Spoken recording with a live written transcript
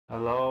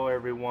Hello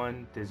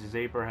everyone, this is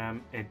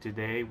Abraham, and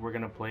today we're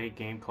gonna play a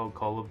game called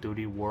Call of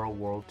Duty World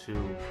War II.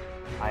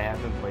 I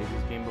haven't played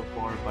this game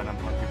before, but I'm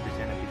 100% a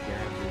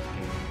beginner of this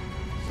game.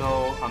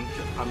 So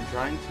I'm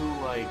trying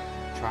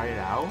to try it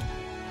out.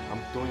 I'm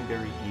doing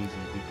very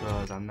easy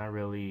because I'm not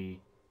really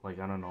I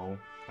don't know,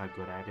 not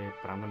good at it,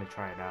 but I'm gonna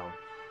try it out.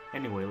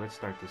 Anyway, let's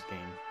start this game.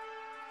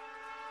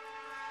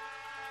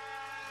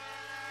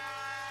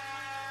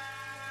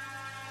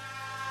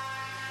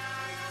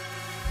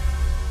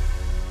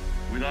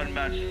 With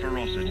unmatched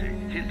ferocity,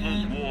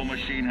 Hitler's war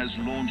machine has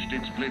launched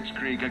its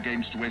blitzkrieg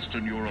against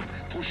Western Europe,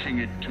 pushing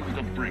it to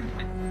the brink.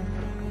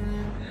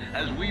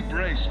 As we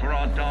brace for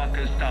our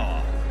darkest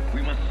hour,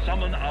 we must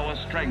summon our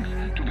strength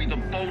to be the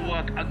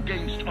bulwark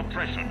against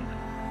oppression.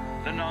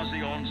 The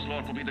Nazi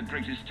onslaught will be the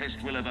greatest test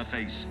we'll ever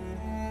face.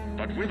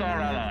 But with our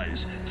allies,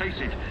 face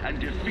it and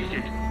defeat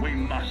it we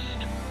must.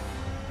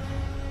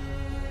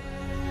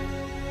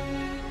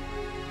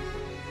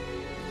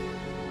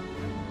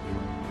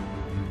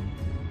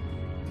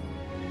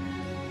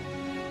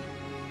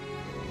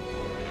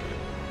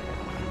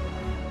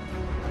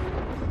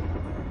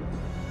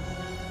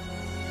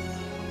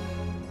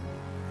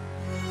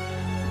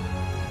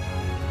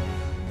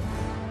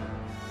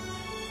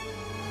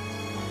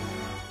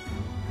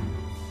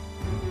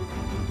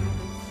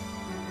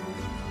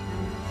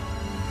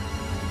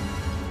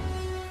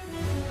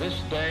 This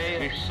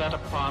day is set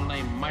upon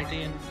a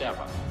mighty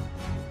endeavor,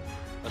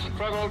 a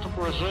struggle to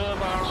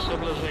preserve our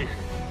civilization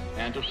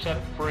and to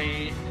set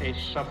free a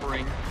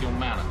suffering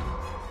humanity.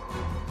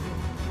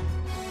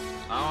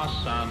 Our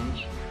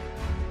sons,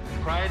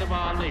 pride of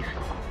our nation,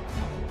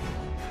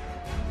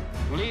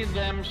 lead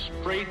them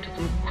straight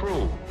and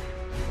true.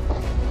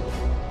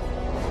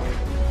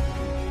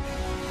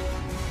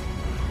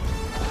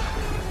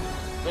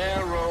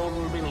 Their road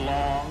will be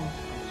long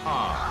and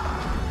hard.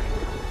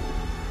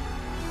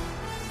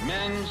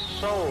 Men's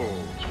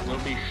souls will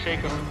be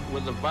shaken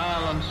with the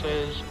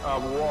violences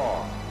of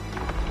war.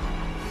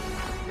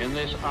 In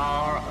this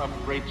hour of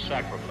great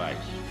sacrifice,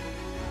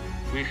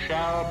 we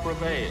shall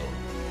prevail.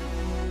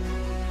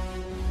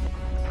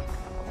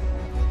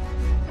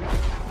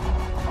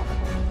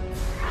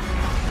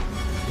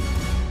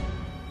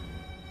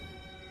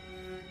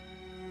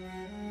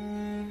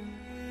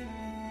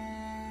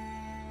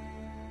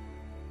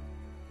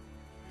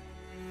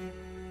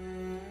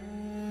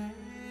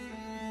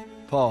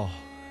 Paul,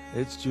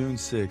 it's June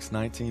 6,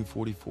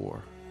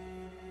 1944.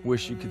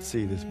 Wish you could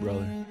see this,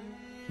 brother.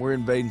 We're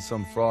invading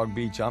some frog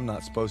beach I'm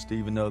not supposed to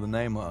even know the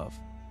name of.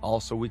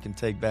 Also, we can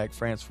take back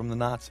France from the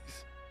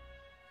Nazis.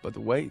 But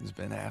the waiting's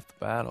been half the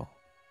battle.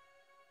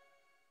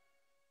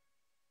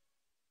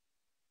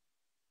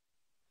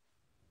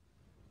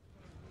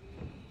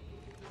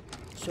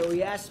 So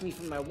he asked me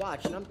for my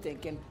watch, and I'm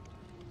thinking,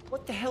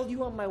 what the hell do you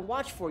want my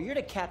watch for? You're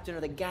the captain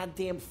of the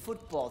goddamn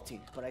football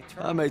team. But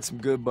I made some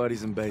good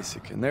buddies in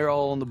basic, and they're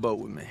all on the boat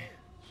with me.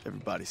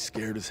 Everybody's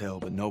scared as hell,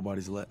 but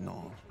nobody's letting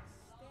on.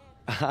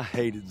 I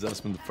hated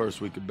Zussman the first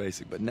week of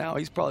basic, but now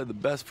he's probably the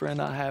best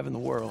friend I have in the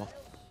world.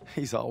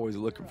 He's always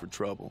looking for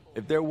trouble.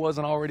 If there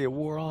wasn't already a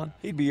war on,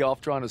 he'd be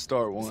off trying to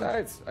start one.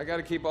 Besides, I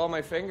gotta keep all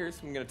my fingers.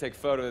 I'm gonna take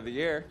photo of the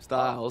year.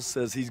 Styles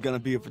says he's gonna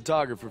be a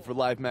photographer for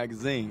Life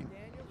magazine.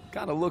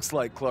 Kinda looks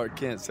like Clark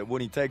Kent said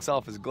when he takes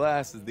off his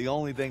glasses, the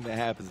only thing that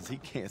happens is he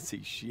can't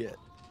see shit.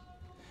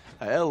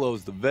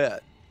 Elo's the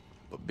vet,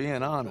 but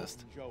being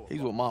honest,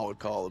 he's what Ma would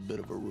call a bit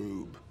of a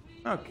rube.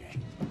 Okay.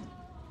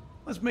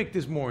 Let's make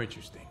this more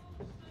interesting.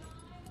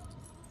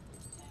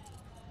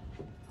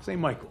 St.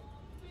 Michael,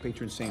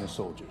 patron saint of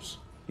soldiers.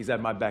 He's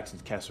had my back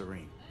since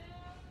Kasserine.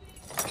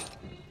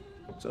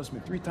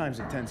 Sussman 3 times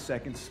in 10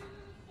 seconds,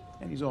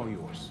 and he's all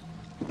yours.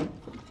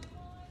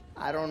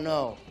 I don't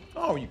know.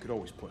 Oh, you could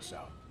always puss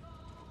out.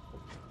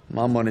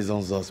 My money's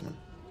on Zussman.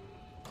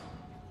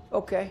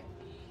 Okay,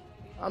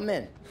 I'm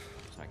in.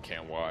 I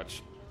can't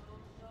watch.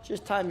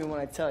 Just time me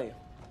when I tell you.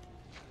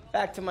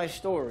 Back to my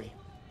story.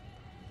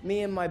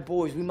 Me and my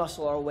boys, we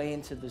muscle our way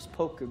into this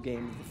poker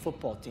game that the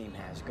football team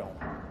has going.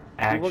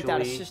 We worked out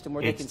a Actually, system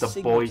where they it's can the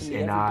signal boys to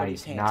me and I,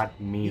 everybody's hands. not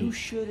me. You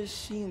should have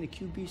seen the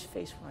QB's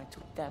face when I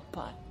took that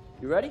pot.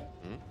 You ready?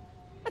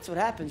 That's what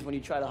happens when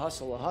you try to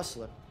hustle a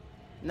hustler.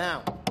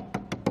 Now,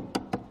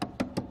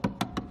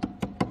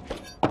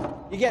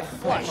 you get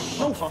flushed.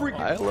 No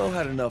freaking... Ilo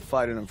had enough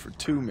fight in him for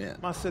 2 men.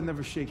 Ma said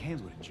never shake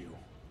hands with a Jew.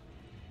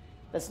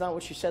 That's not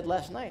what you said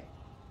last night.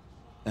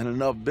 And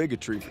enough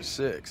bigotry for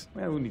 6.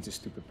 Man, who needs a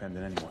stupid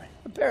pendant anyway?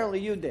 Apparently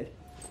you did.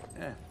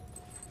 Eh,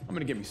 I'm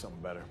gonna get me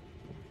something better.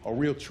 A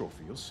real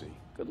trophy, you'll see.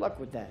 Good luck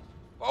with that.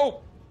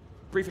 Oh!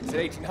 Briefing's at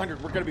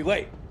 1800. We're gonna be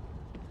late.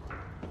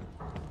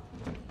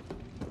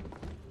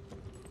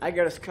 I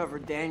got us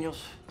covered,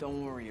 Daniels.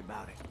 Don't worry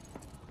about it.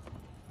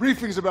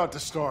 Briefing's about to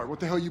start.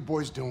 What the hell you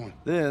boys doing?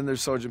 Then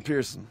there's Sergeant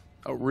Pearson,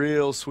 a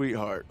real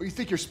sweetheart. Well, you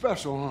think you're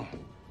special, huh?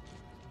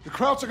 The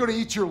Krauts are gonna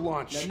eat your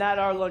lunch. Now, not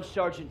our lunch,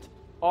 Sergeant.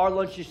 Our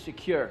lunch is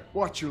secure.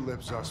 Watch your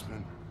lips,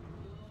 Zussman.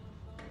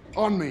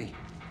 On me.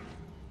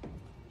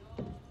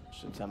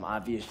 Since I'm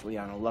obviously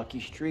on a lucky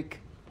streak,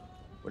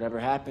 whatever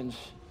happens,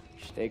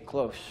 stay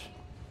close.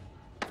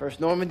 First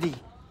Normandy,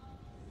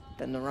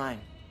 then the Rhine.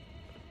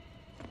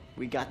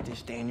 We got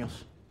this,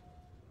 Daniels.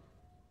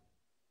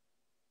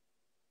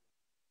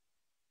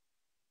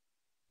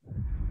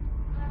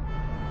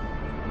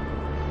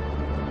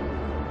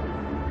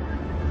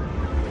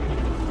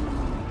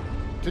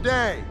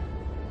 Today,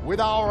 with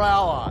our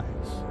allies,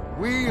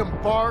 we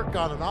embark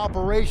on an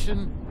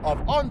operation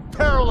of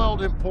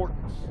unparalleled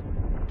importance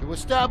to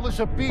establish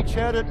a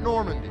beachhead at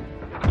Normandy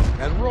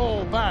and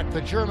roll back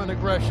the German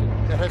aggression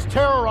that has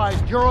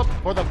terrorized Europe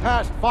for the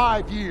past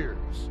 5 years.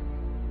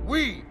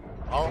 We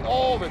are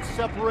all that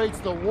separates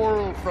the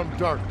world from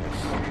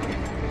darkness.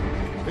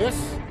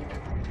 This,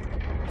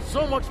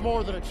 so much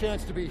more than a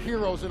chance to be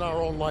heroes in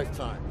our own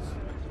lifetimes.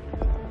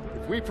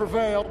 If we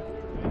prevail,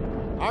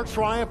 our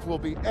triumph will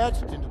be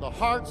etched into the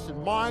hearts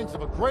and minds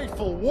of a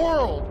grateful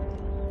world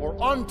for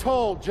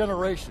untold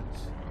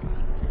generations.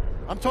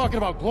 I'm talking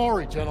about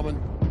glory, gentlemen.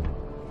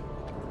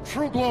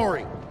 True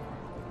glory.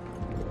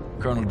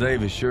 Colonel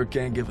Davis sure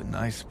can give a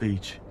nice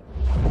speech.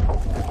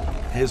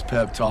 His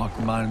pep talk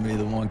reminded me of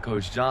the one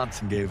Coach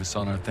Johnson gave us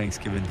on our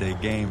Thanksgiving Day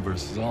game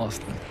versus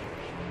Austin.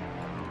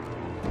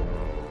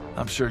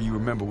 I'm sure you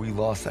remember we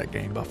lost that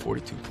game by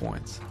 42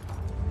 points.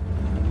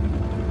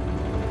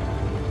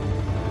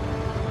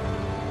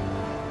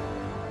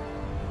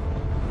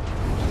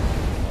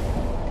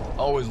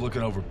 Always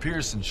looking over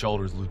Pearson's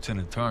shoulders,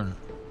 Lieutenant Turner.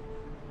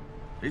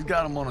 He's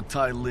got him on a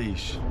tight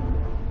leash.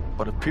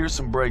 But if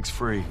Pearson breaks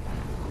free,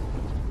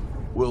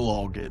 we'll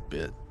all get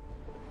bit.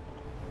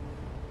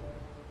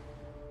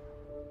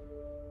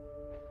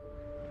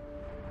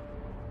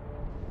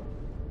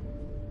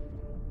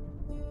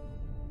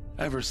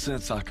 Ever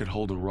since I could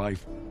hold a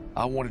rifle,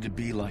 I wanted to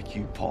be like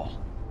you, Paul.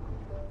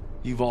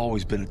 You've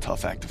always been a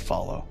tough act to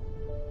follow.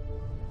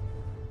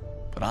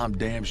 But I'm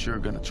damn sure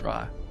gonna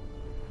try.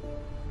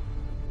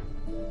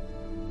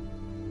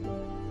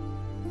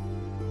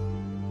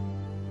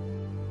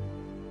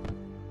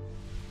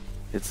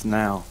 It's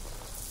now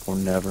or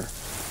never.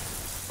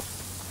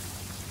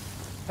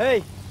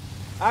 Hey,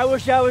 I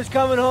wish I was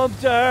coming home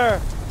to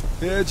her.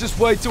 Yeah, just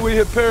wait till we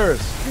hit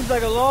Paris. Seems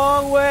like a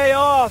long way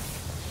off.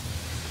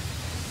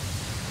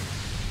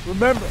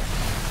 Remember,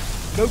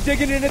 no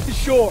digging in at the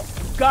shore.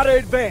 You've got to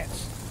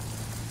advance.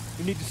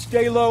 You need to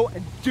stay low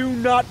and do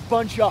not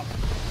bunch up.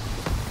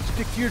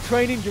 Stick to your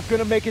training, you're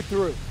gonna make it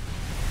through.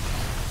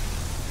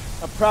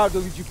 I'm proud to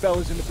lead you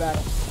fellas into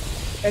battle.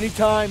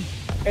 Anytime,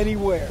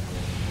 anywhere.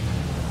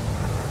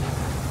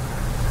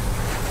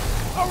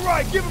 All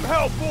right, give him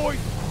hell, boys!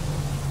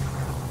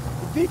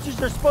 The beaches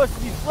are supposed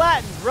to be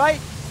flattened, right?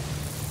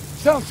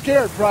 Sound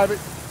scared, Private.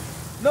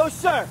 No,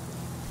 sir.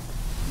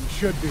 You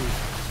should be.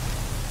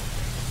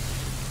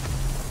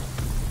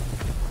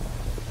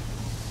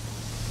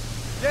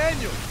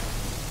 Daniel,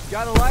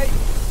 got a light?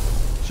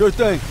 Sure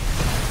thing.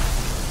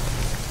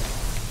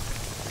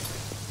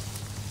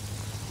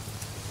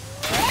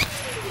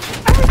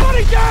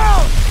 Everybody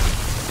down!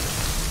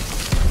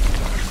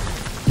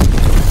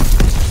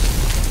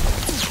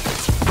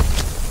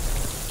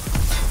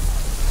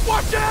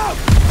 Watch out!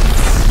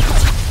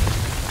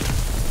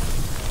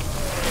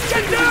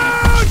 Get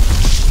down!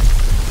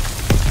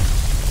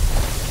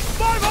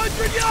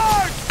 500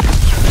 yards!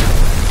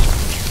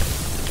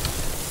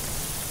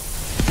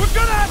 We're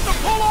gonna have to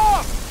pull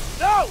off!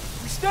 No!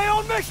 We stay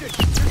on mission!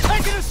 You're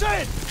taking us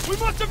in! We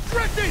must have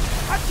drifted!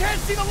 I can't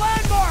see the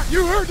landmark!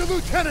 You heard the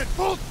lieutenant!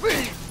 Full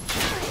speed!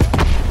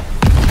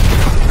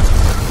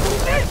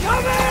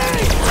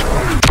 Incoming!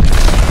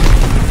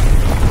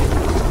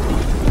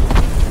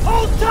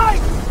 Hold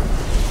tight!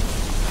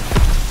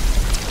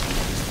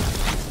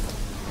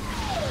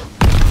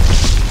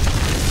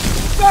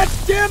 God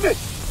damn it!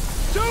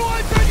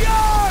 200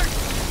 yards!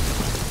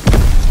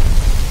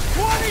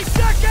 20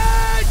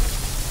 seconds!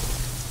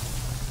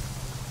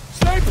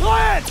 Stay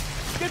planned!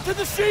 Get to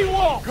the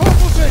seawall!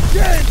 Corporal's in!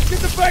 James, get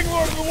the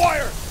Bangalore to the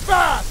wire!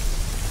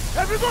 Fast!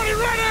 Everybody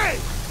ready!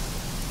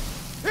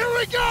 Here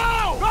we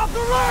go! Drop the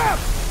ramp!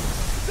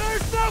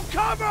 There's no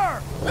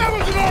cover! That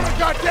was an order,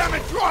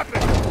 goddammit! Drop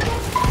it!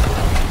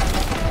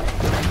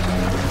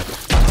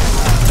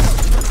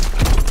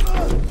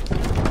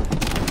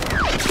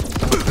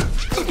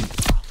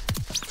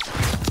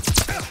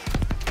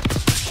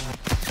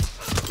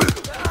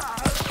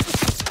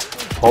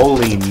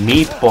 Holy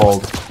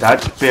meatballs,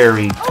 that's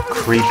very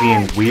creepy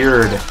and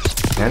weird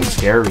and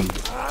scary.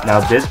 Now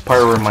this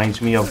part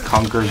reminds me of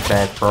Conker's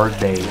Bad Fur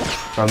Day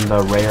from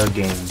the Rare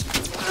game.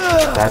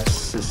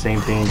 That's the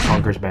same thing in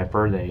Conker's Bad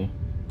Fur Day.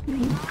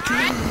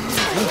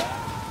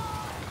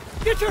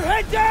 Get your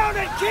head down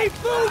and keep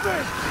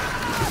moving!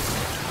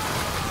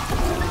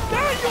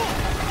 Daniel!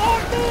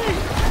 On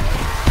me!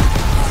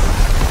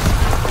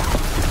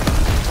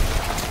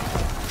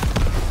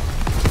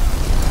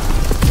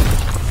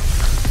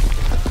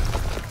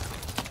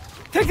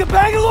 Take a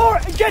Bangalore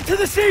and get to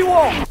the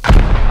seawall! We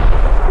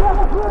have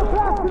a clear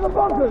path to the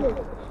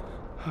bunker!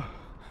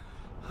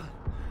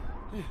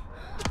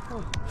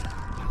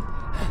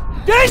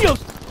 Daniels!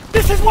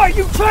 This is what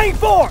you trained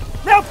for!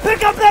 Now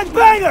pick up that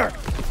banger!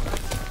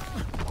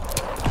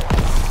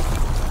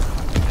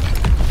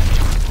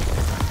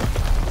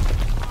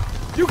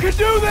 You can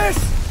do this!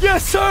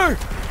 Yes, sir!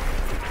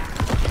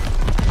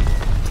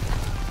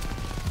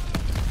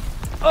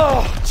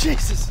 Oh,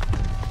 Jesus!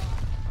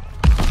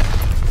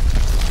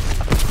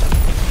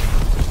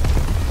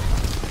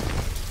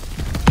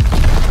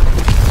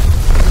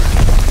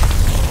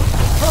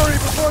 Hurry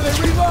before they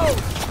reload!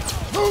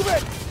 Move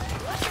it!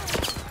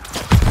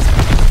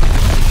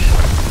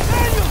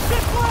 Daniel,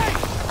 this way!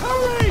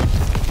 Hurry!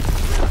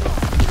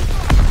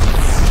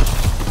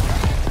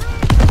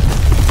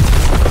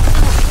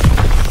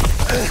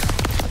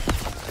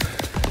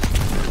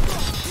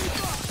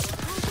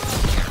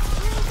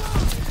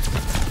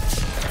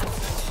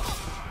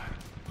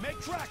 Make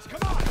tracks,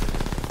 come on!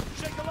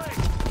 Shake a leg!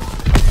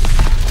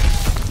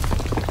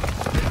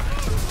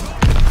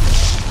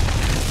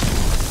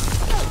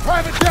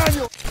 Private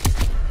Daniel!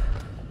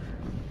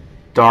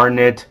 Darn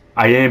it.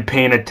 I didn't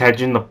pay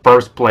attention in the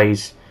first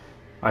place.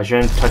 I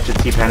shouldn't touch the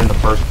T-pad in the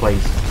first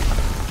place.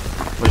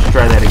 Let's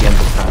try that again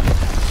this time.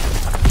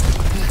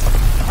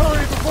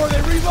 Hurry before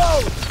they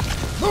reload!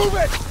 Move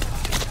it!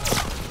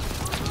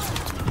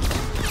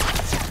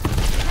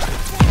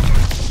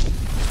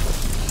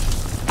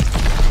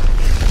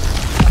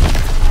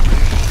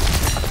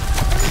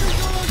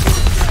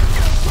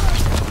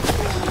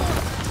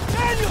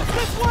 Daniel,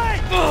 this way!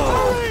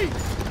 Hurry!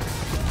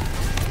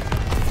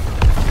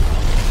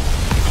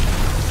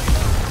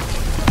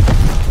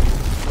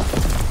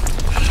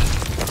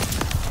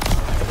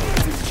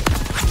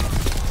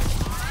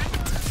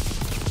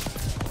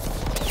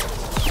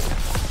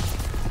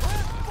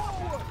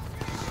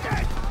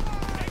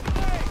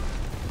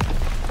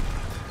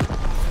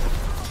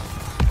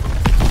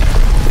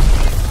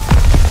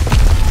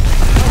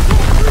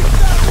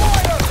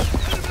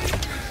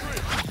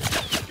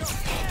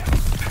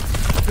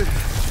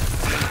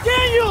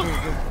 Daniel!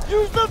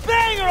 Use the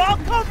banger! I'll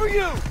cover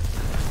you!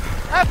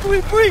 After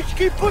we breach,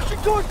 keep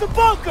pushing towards the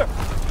bunker!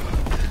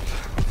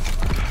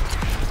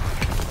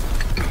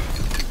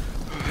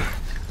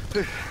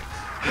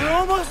 We're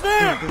almost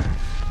there!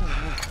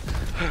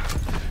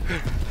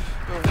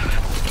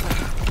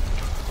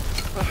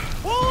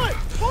 Pull it!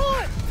 Pull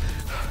it!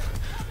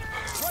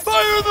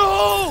 Fire in the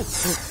hole!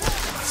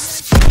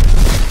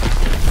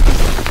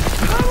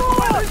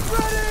 Everyone is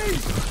ready!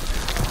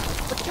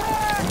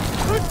 Attack!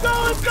 Let's go,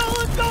 let's go,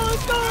 let's go,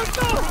 let's go, let's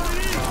go!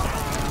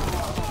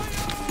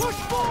 Push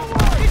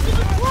forward! Into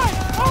the flank!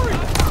 Hurry!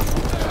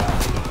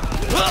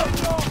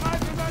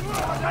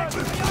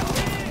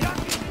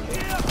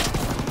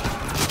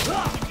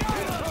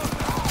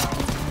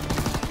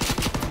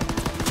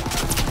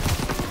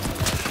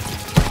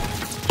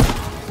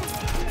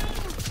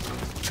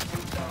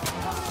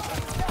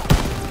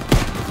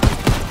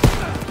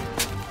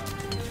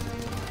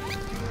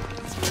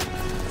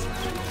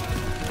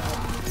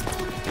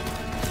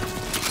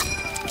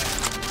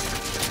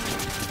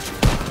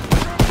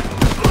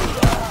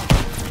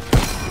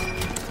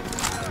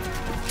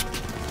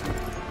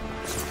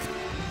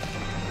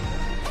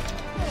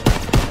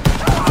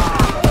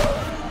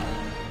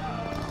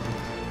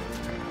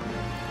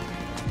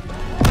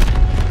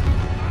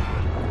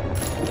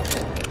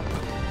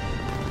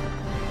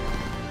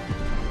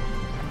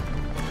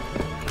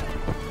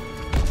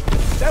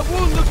 That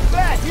wound looks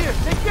bad. Here,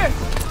 take this.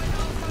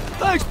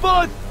 Thanks,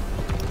 bud.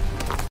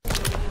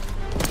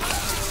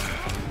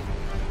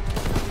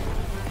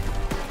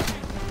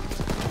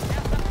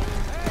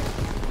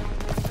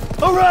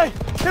 All right,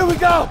 here we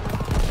go.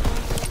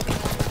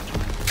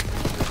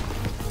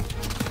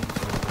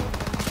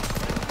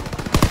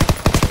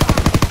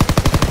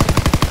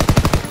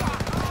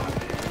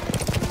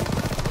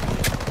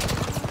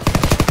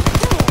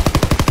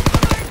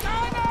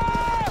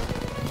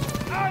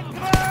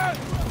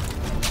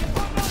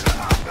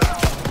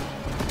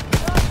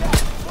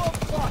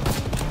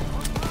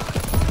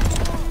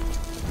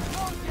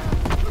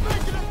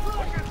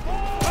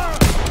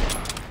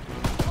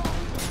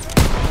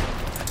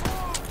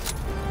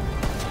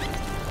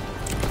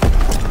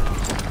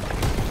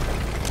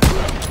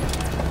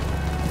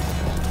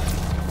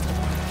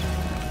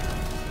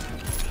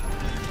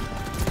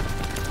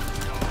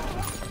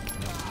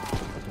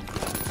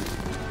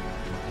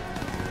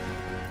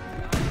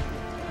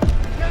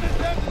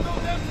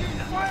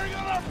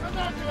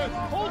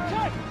 Hold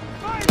tight!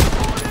 Fire!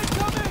 Forward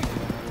incoming!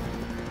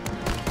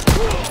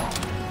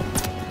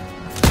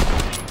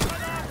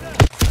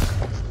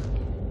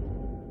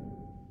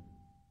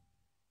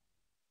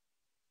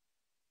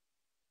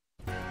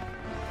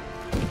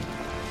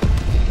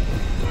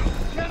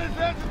 Can't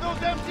advance with those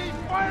MCs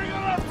firing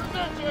on our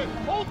position!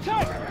 Hold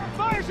tight!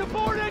 Fire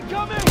support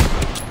incoming!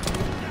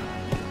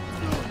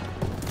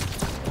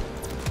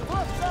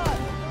 Left side!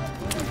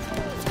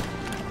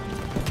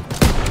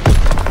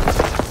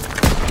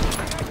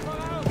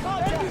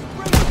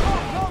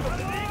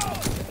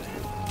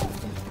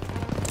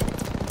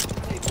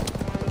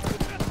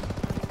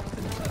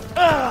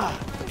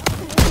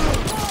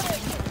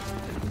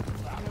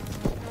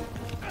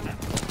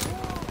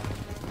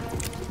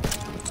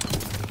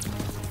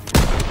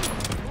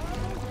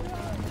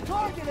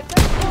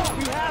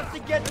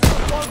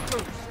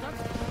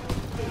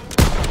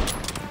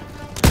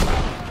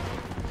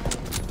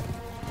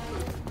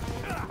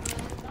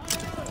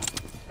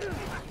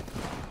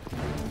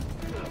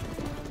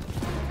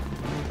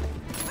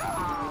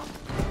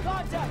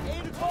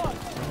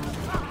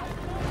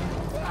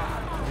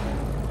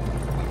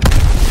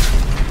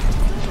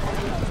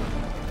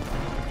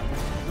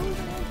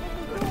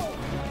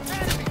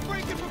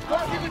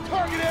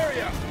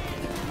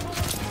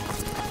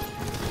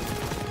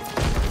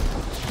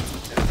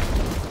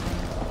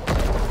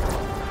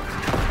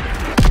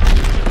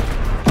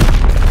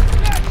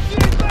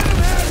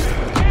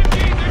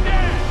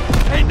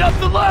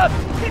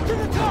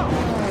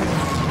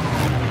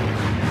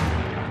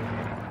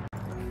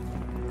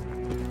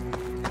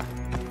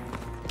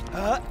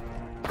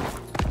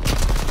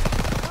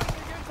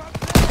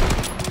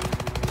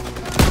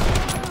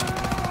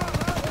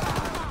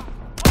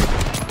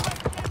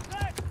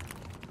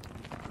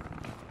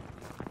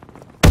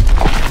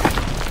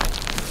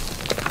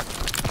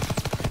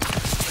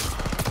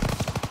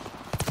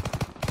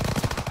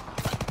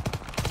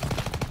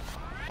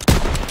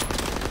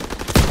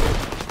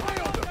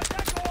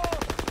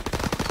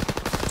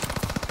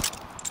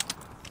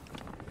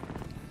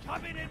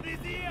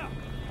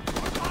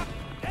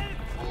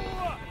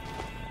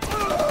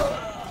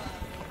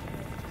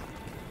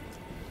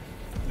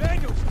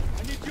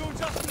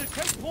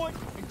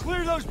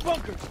 Clear those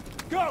bunkers!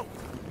 Go!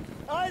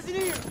 Eyes and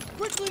ears!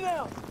 Quickly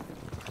now!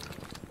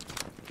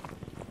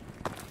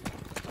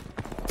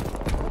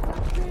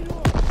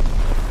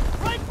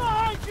 Right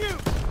behind you!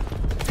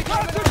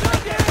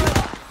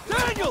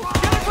 Daniel!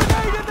 Get a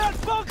grenade in that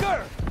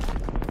bunker!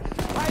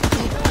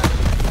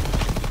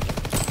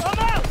 I'm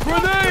out!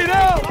 Grenade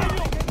out!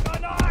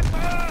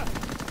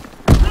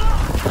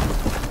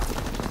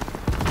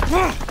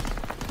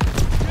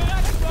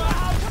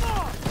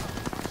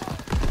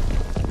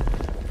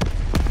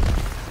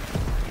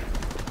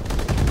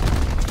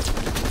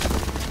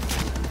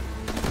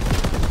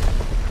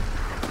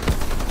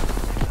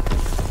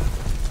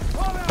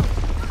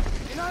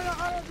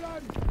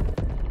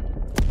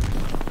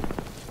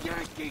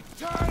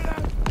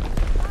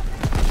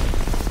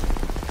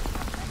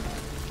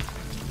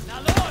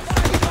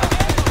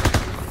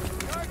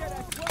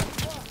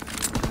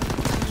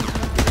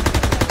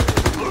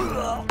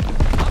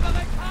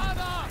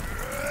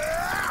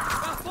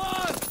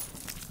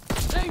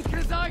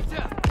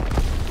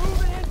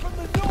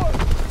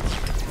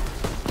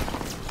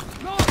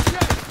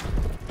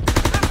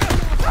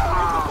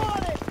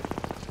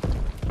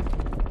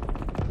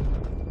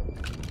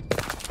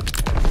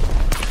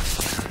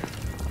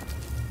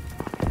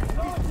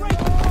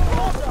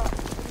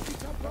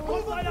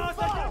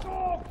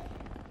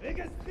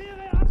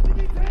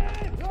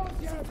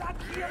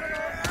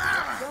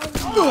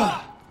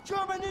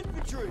 German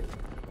infantry!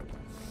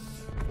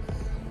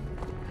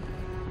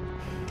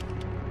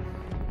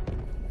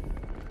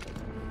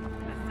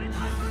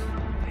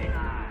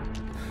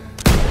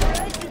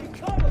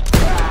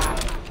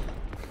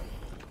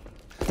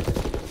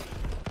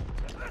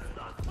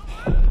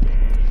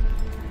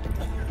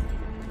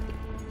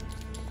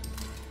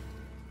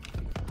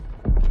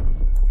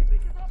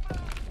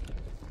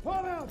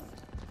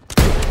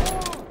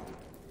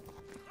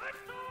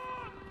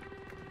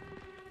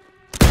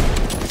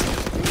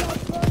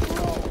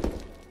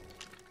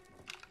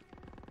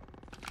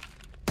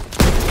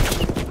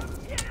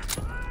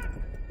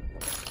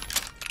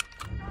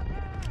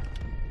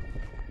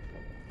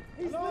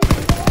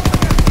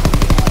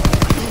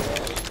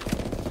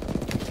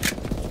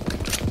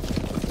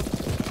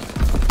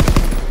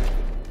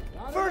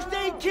 First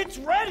aid kit's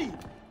ready!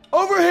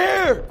 Over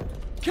here!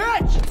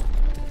 Catch!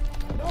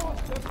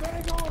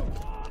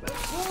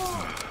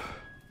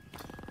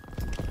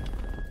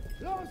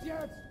 Los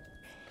jetzt!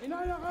 In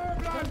einer Reihe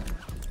bleiben!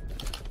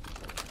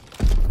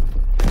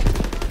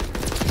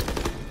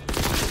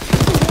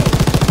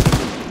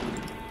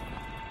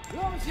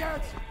 Los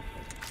jetzt!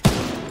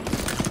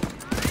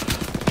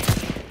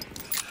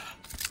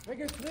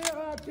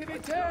 Registriere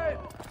Aktivität!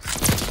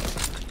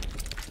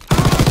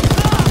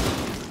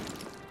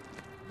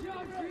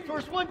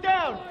 First one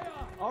down!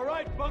 All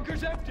right,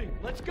 bunker's empty.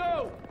 Let's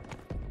go!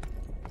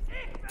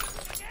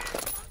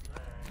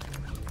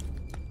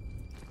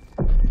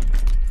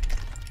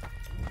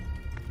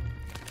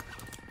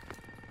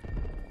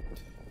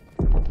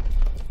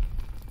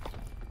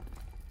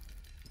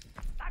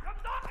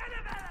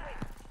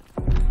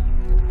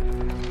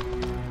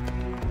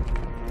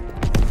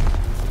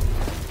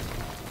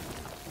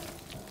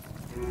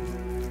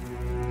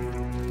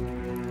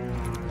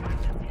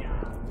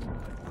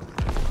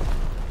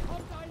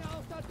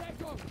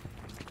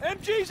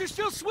 MGs are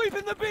still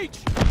sweeping the beach!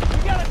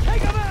 We gotta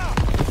take them out!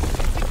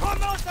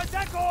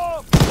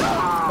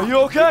 Are you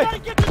okay? We gotta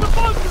get to the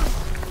bunker!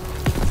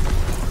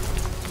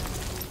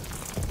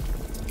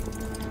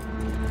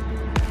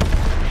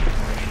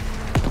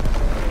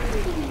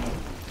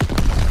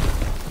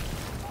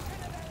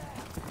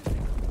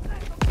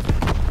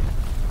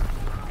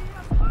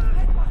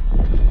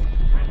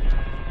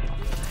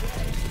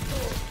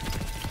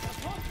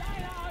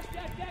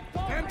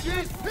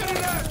 MG's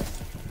hitting us!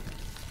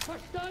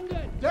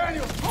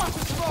 Daniel, cross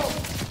the smoke!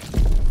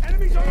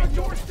 Enemies are on our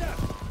doorstep!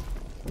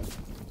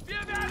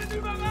 Wir werden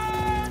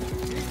überrannt!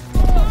 He's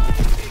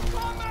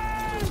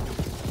coming!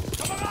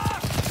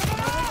 Kamerad!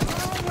 Kamerad!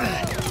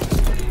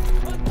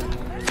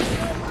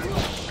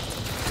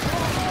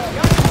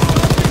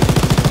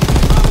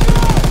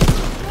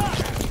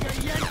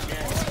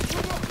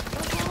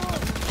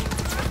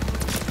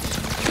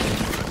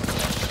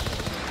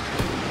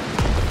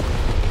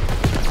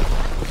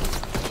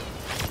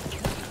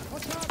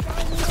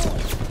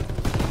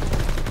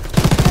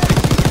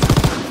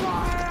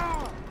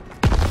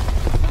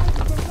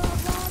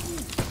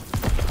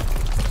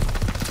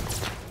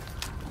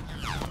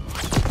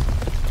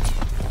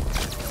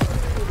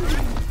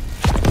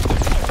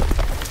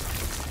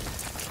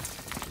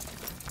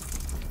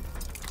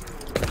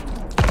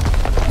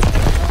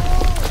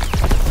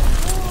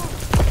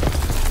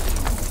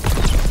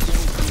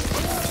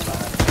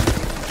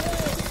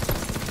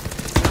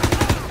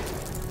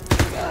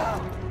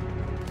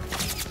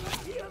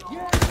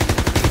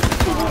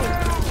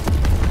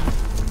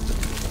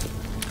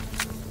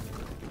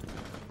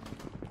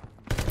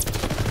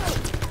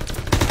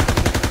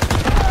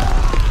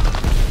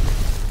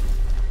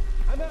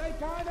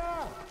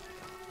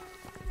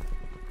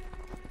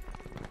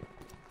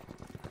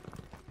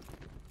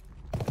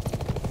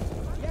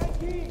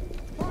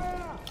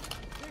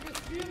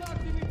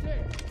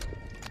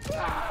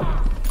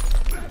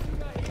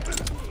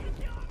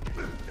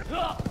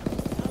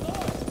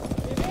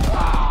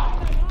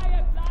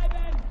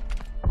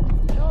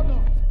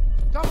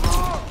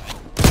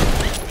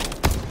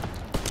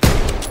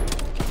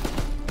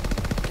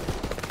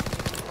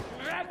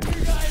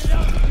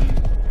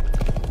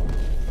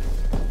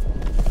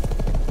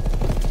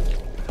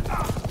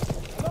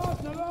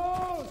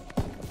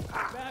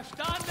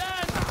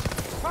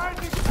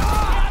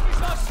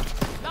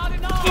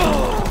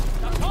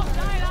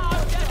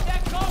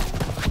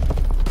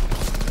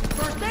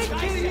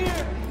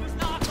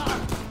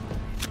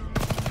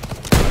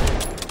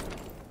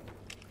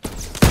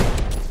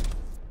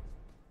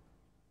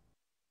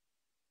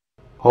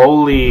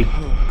 Holy,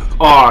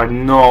 oh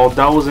no,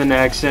 that was an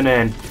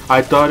accident.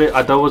 I thought it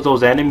was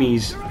those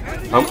enemies.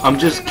 I'm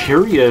just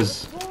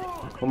curious.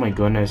 Oh my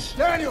goodness.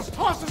 Daniels,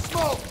 toss the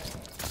smoke!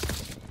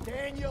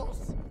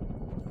 Daniels!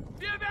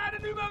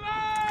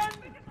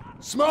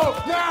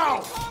 Smoke,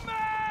 now!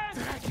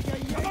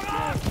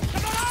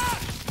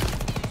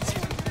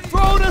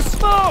 Throw the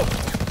smoke!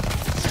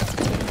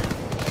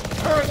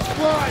 Turret's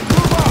blind,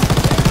 move up!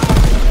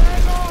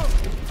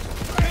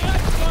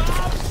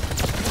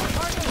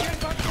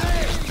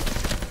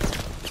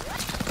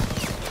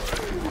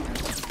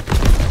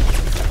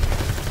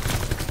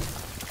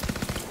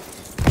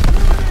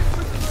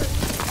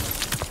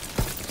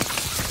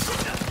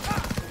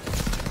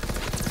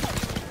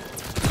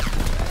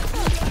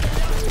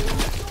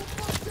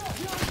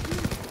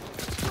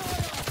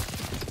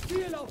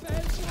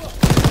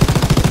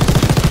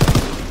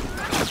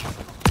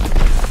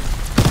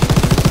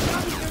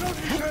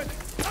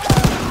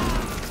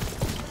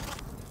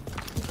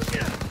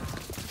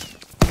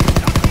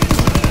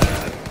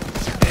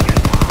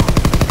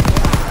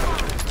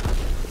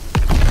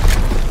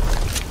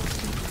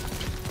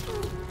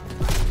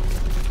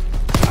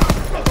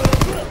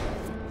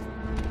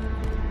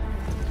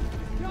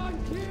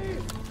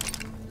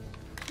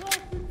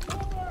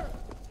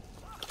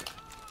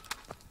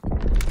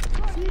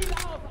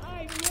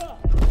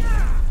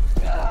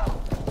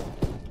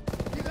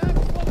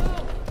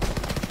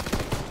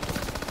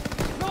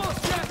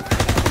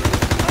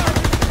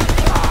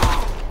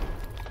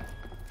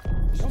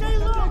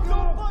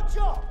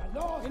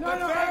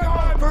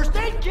 First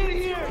aid kit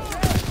here!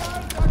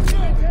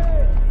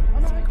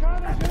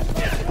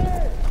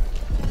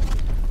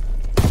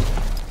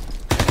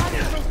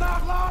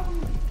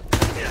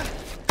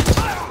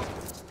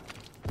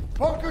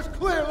 Bunker's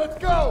clear, let's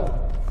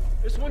go!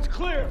 This one's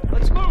clear.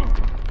 Let's move.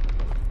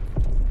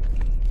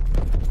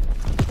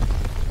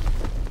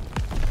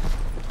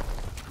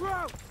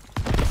 Ground.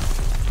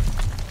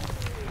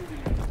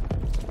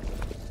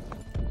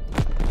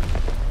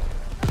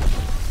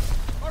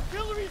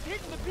 Artillery's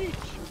hitting the beach.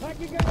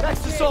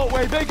 That's the assault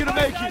wave. They're gonna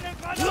make it.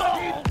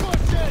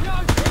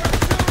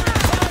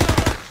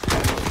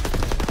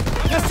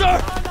 Yes,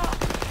 sir.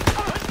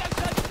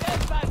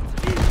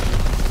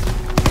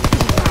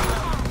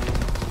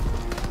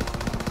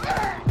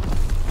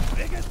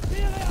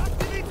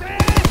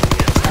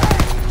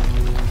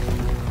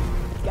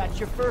 Got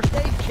your first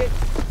aid kit.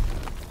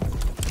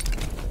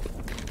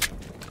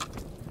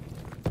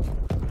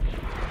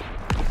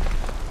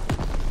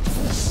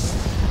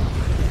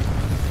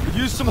 Could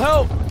use some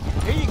help.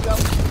 Here you go.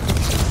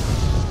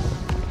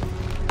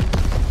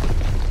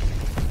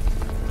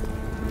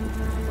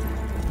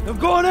 I'm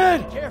going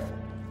in. Careful.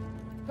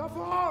 Tough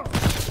on!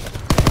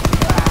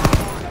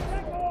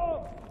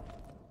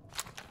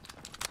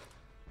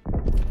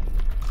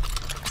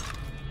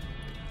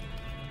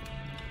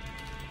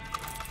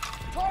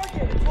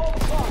 Target, 12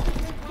 o'clock.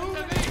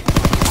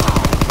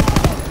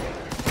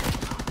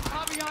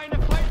 Habe eine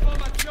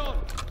Feinformation!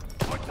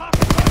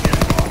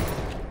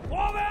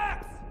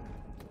 Vorwärts!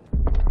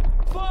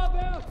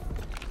 Vorwärts!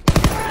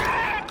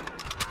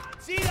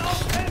 Ziel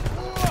auf 11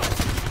 Uhr!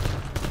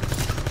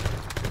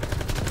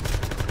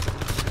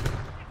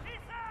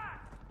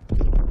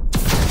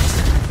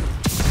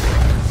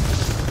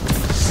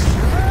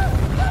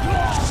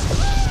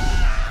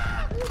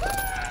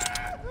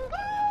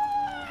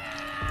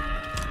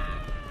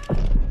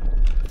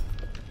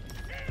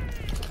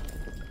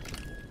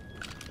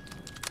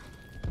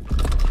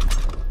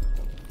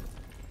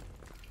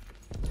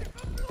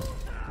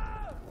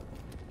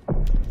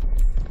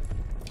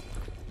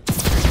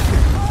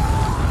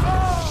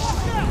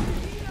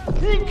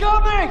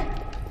 Incoming!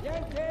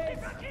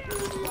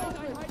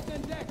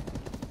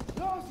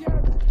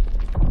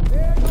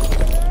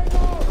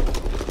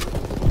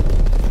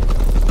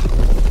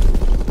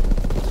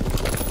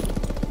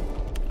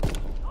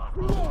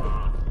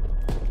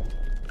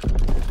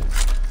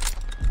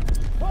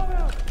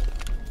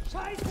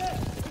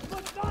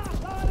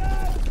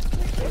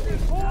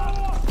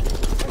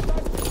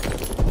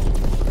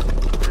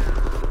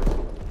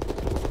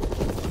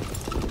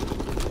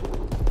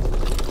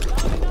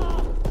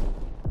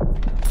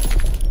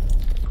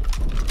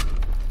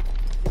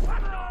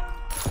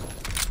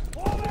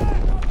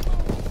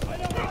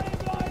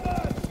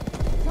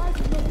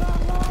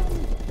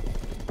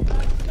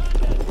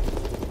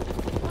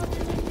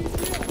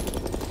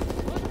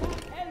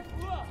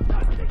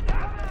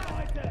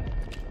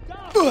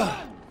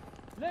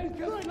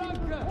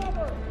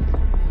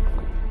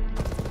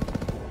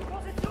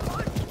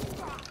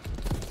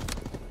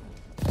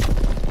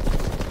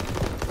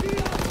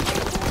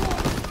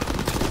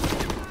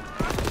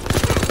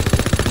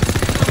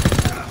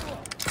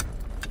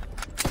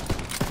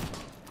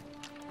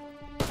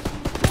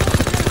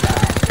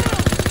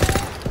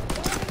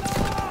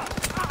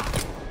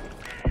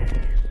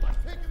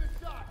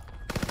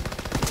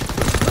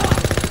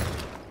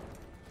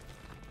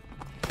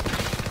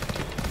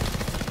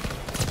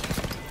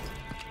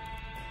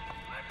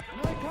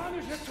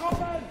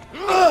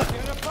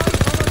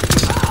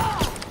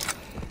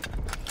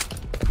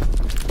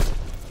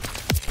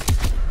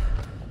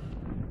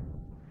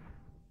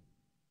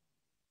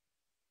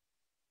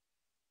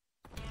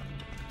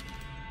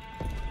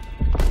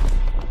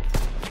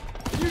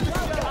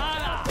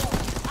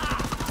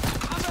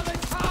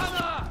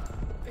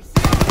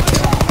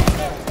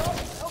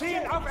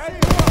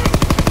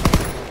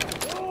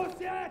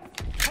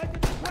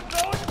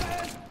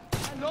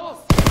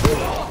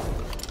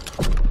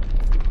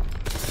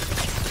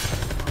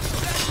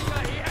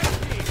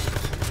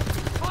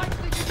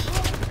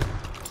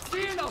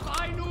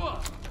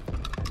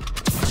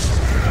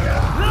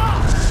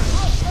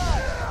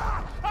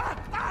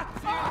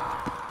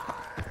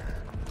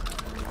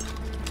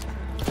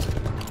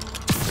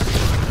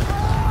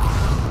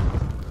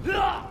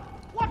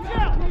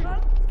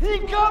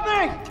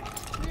 Incoming!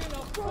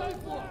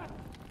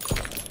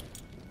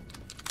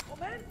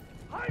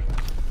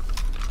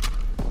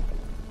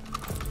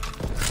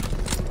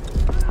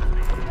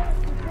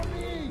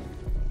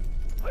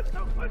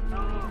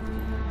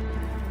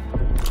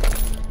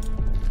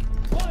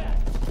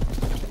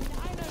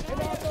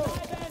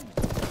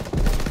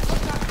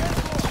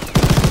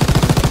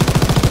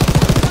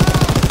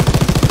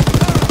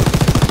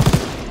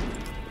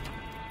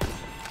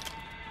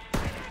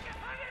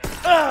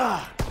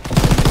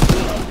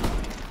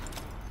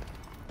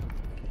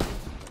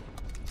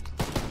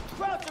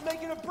 Krauts are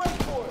making a break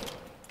for it.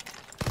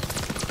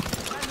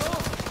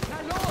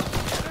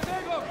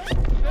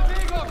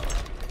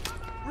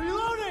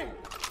 Reloading!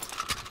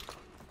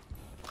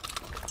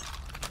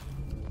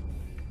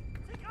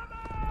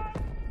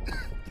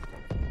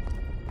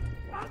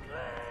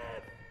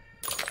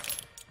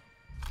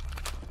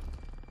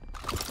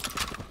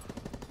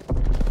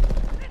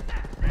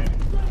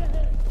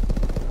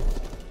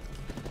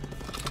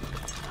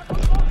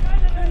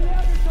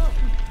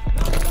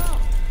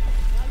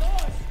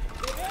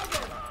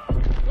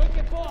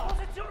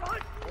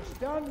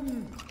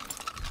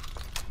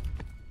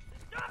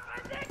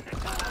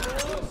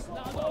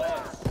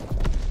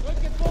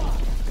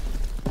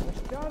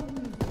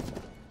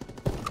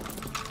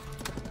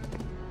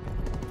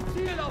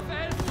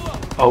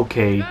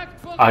 Okay,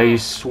 I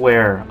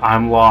swear,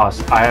 I'm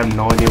lost. I have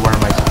no idea where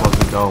am I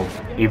supposed to go.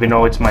 Even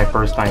though it's my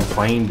first time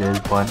playing this,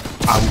 but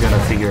I'm gonna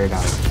figure it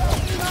out.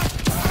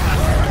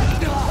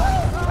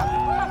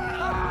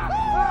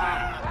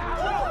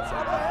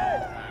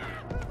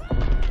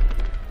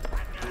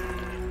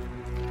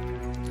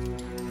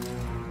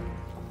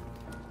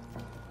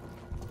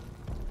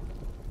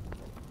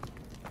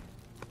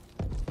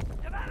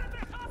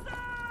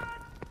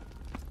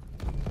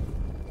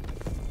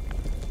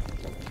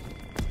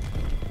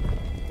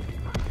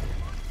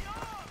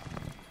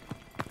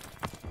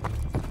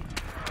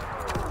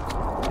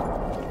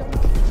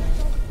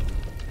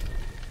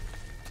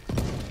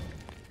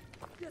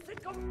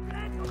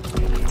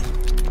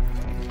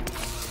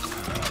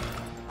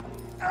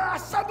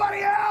 Somebody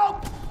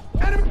help!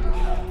 Enemy!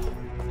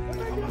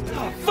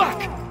 Oh, fuck!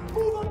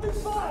 Move up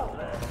this file!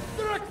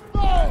 They're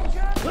exposed!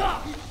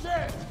 He's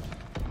dead!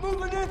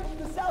 Moving in from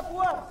the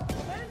southwest!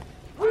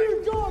 Where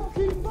you going?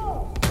 Keep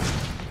up!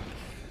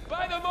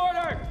 By the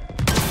mortar!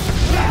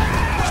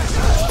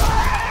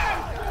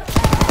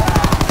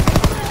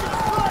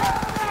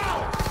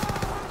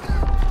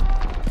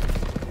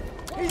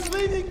 He's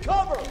leaving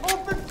cover!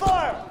 Open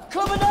fire!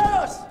 Coming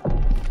at us!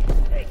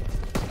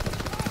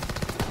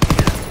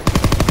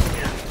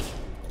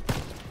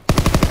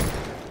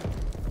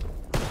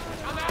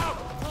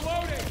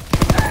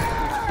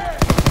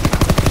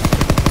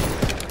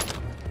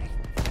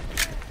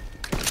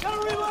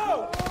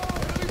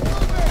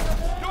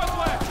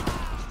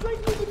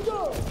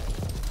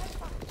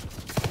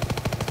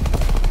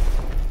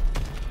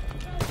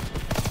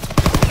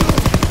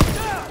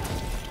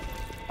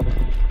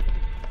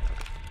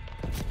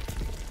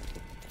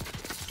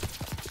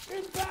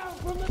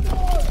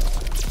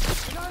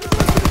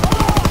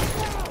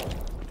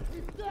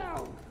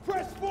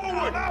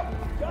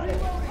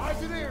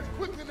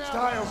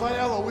 Stiles,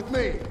 Aiello, with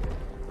me.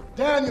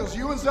 Daniels,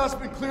 you and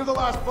Zussman clear the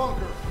last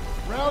bunker.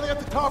 Rally at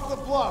the top of the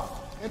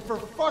bluff. And for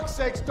fuck's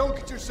sakes, don't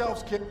get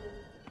yourselves killed.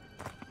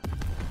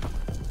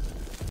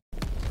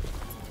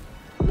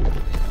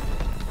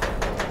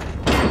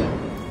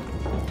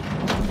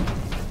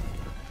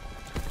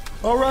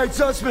 All right,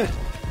 Zussman.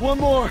 One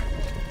more.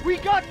 We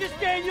got this,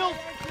 Daniel!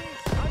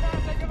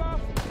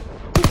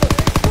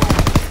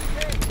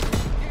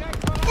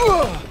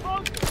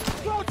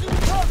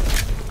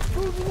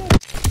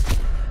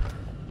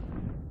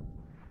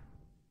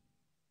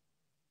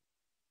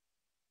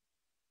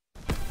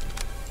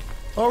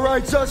 All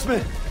right,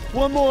 Zussman.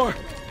 One more.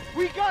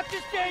 We got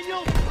this,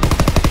 Daniel!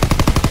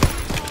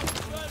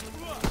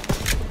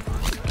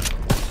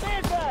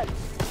 Sandbags!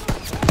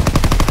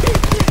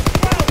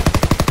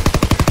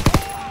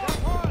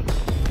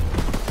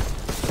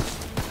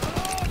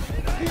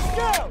 He's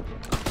down!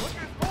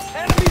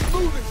 Enemy's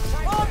moving!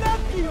 I'm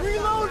empty!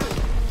 Reloading!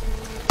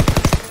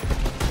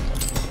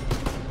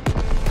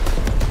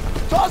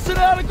 Tossing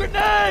out a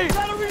grenade!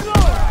 Gotta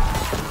reload!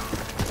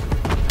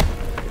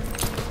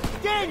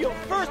 Daniel,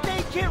 first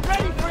aid kit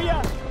ready for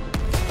you!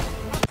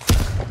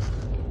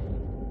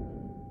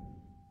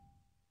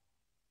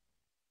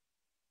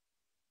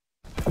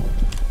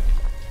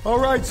 All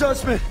right,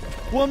 Zussman.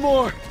 One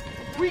more.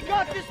 We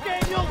got this,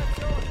 Daniel!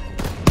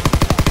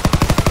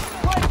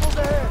 Rifles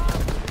ahead!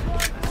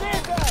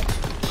 Sandbag!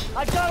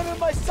 I got him in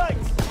my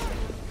sights!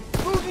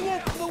 Moving in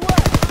from the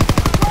west!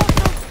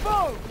 Also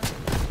exposed!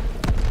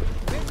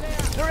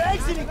 They're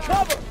exiting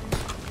cover!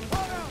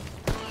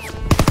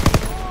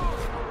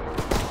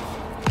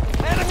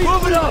 Enemy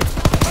moving up!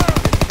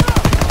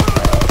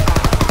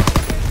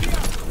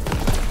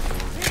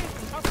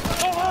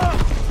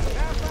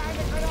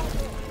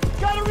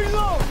 Gotta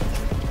reload!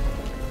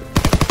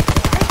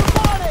 Hit the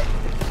bonnet!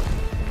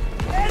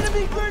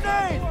 Enemy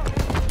grenade!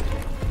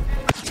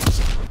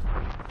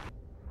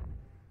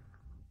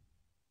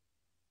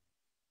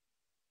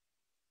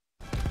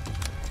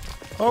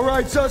 All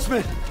right,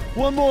 Sussman.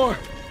 One more.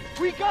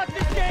 We got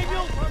this,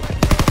 Daniel!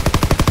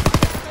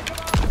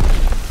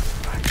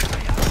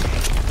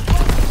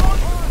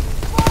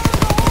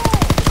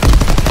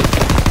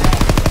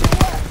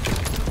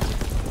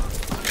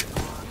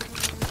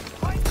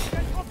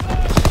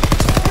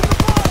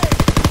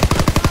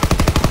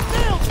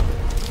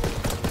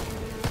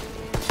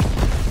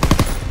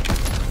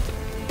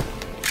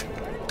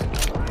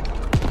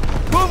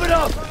 Move it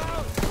up!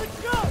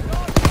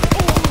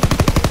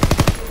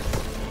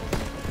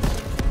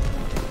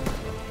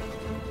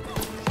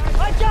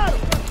 I got him!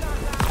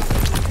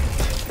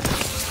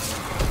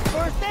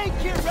 First aid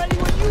kit ready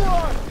when you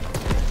are!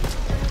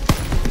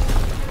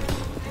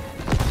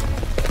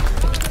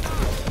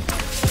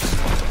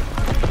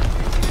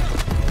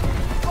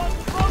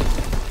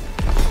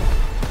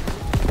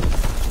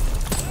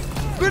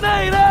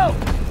 Grenade out!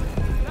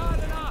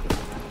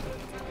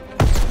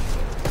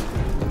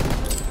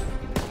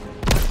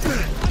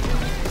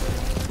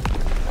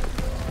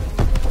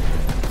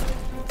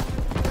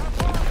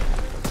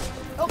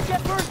 Okay,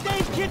 first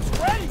aid kit's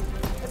ready!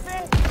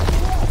 Advance to the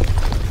left.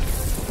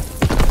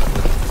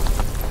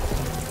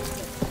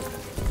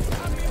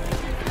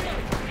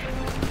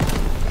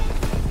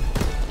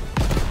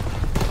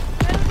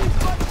 Enemy's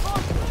front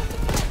close.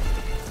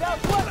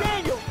 Southwest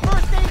Daniel,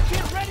 first aid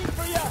kit ready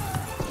for you!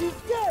 He's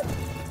dead!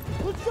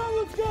 Let's go,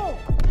 let's go!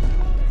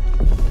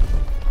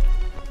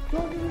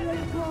 Don't give me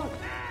any cross!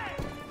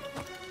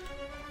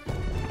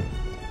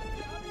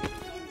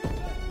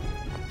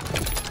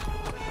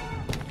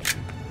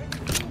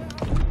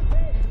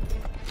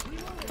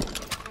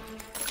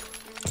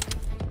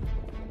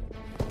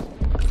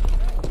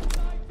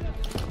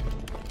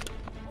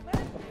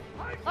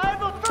 I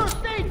have a first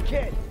aid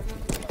kit!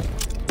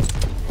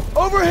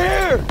 Over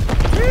here!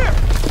 Here!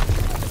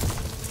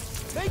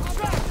 Make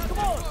tracks, come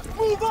on!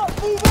 Move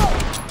up, move up!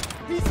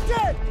 He's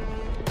dead!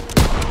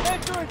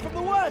 Entering from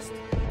the west!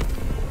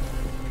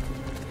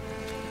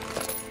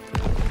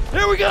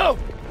 Here we go!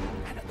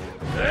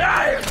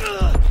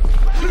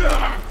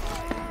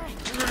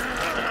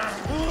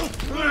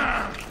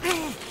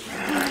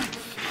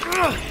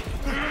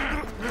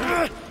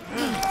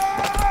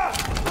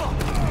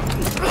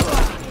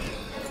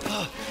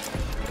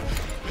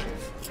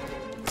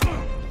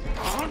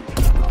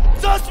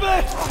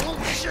 Suspect!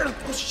 Oh shit!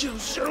 Oh shit! Oh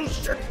shit! Oh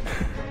shit!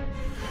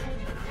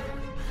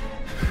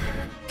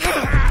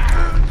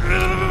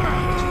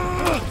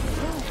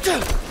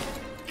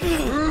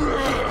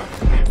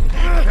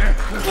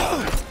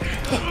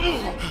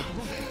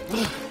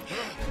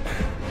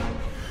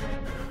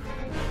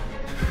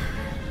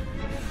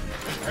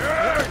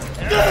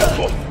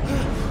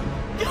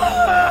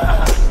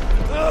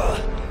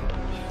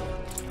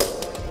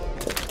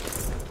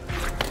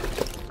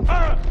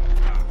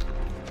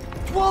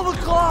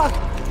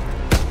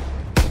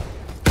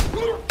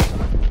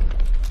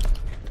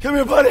 Come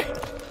here, buddy.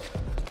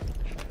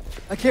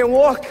 I can't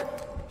walk.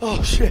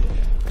 Oh, shit.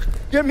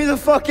 Get me the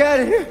fuck out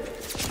of here.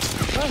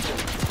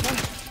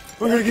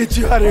 We're gonna get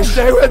you out of here.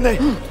 Stay with me.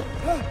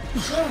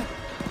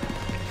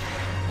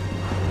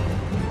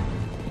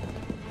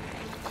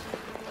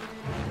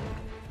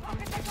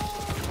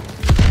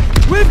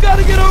 We've got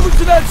to get over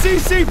to that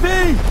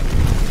CCP.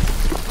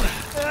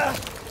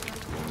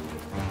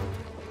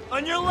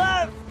 On your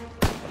left.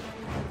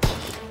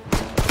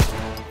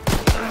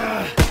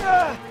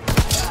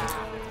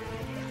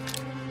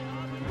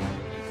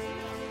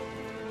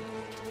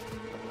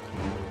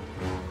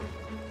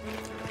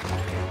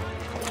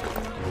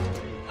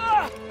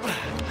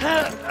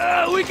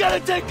 We gotta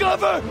take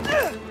cover!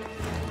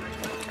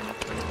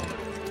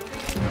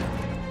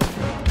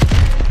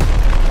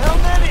 How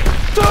many?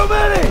 Too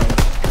many!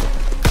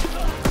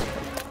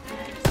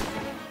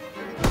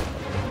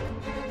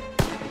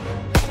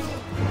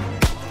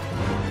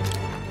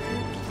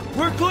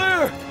 We're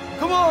clear!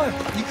 Come on!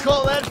 You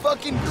call that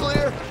fucking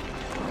clear?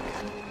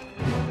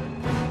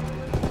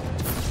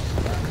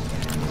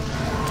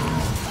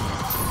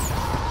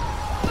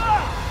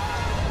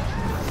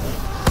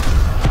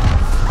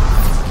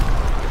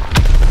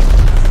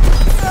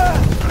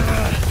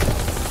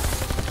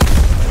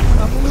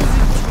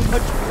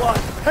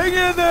 Hang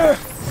in there!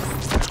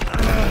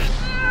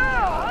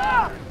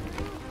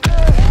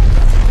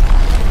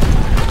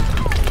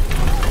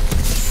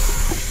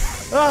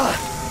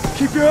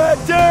 Keep your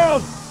head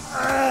down!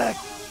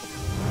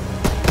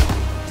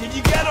 Did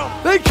you get him?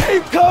 They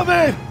keep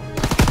coming!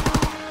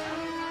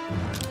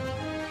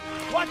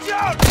 Watch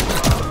out!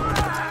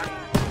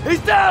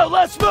 He's down!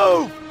 Let's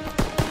move!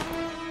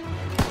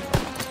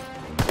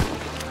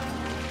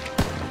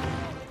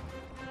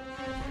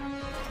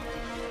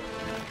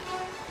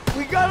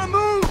 We gotta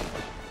move!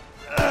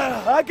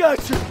 I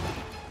got you!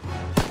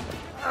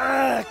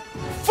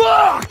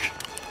 Fuck!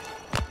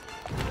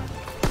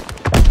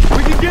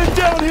 We can get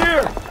down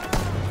here!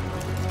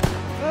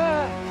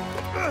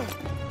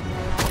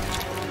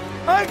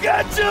 I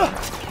got you!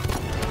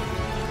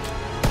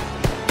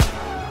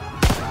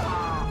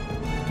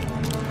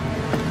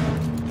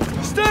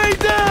 Stay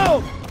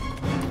down!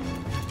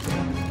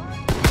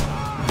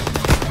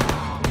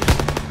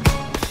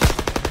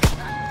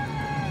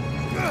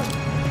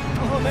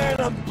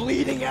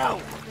 now!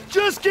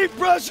 Just keep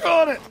pressure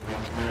on it!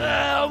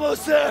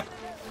 Almost there!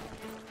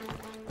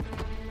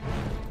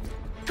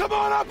 Come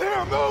on up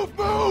here! Move,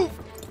 move!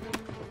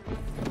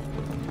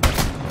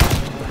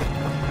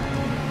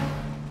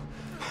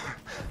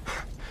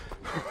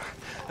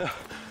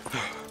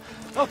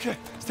 Okay,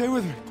 stay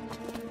with me.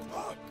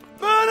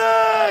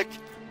 Medic!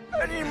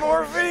 I need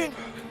morphine!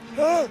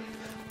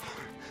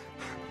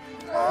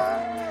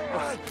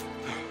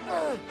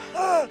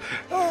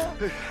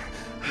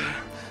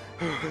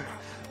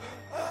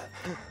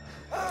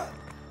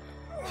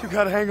 You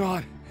gotta hang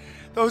on.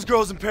 Those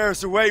girls in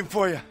Paris are waiting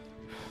for you.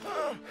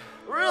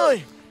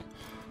 Really?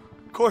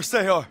 Of course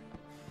they are.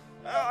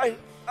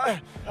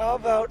 How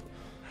about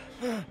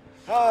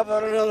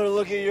another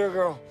look at your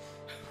girl?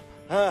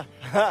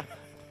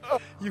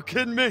 You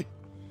kidding me?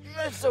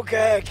 It's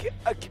okay.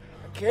 I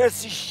can't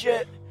see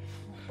shit.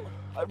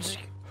 I'm just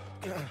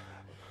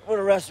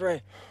gonna rest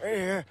right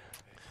here.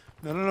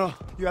 No.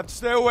 You have to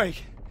stay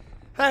awake.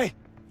 Hey!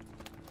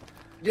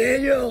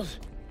 Daniels!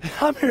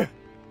 I'm here.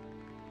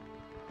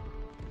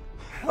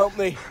 Help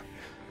me.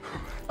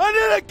 I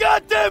need a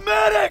goddamn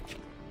medic!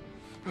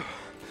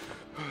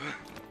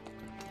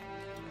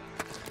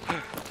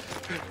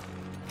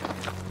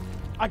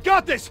 I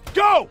got this!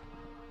 Go!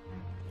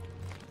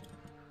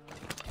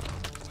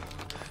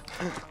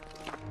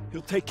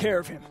 He'll take care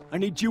of him. I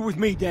need you with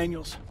me,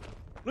 Daniels.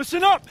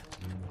 Listen up!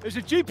 There's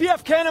a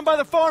GPF cannon by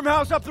the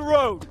farmhouse up the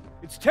road.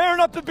 It's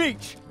tearing up the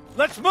beach.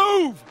 Let's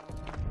move!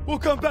 We'll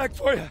come back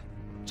for you.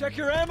 Check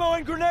your ammo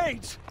and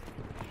grenades.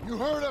 You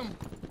heard him.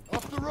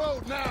 Up the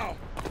road now.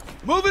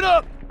 Move it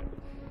up!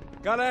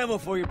 Got ammo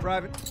for you,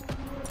 Private.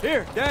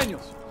 Here,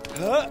 Daniels.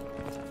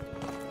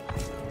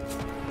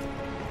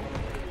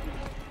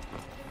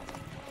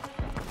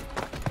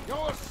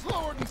 You're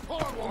slower than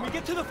Farwell. When we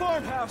get to the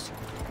farmhouse,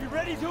 be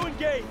ready to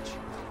engage.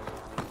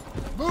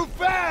 Move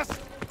fast!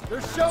 They're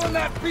showing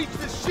that beach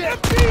the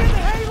shit! MG in the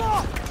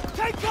hayloft!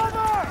 Take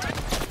cover!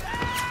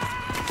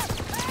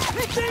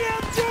 Hit the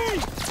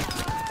MG!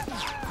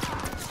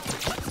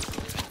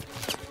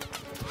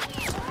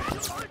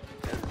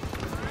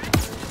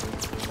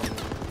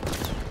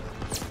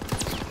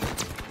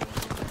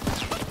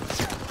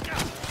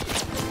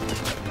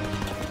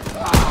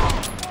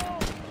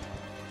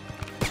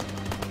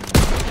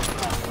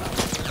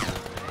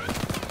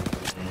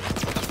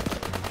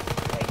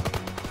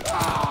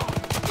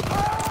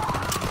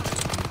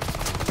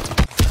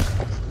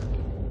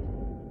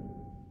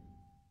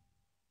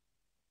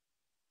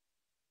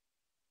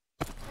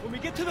 When we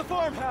get to the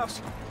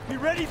farmhouse, be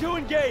ready to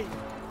engage.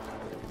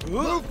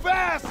 Move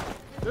fast!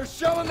 They're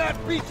showing that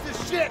beach the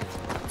shit!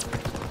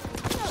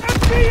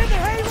 MG in the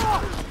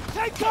hayloft!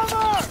 Take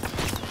cover!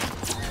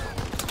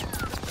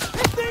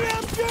 Hit the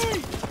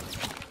MG!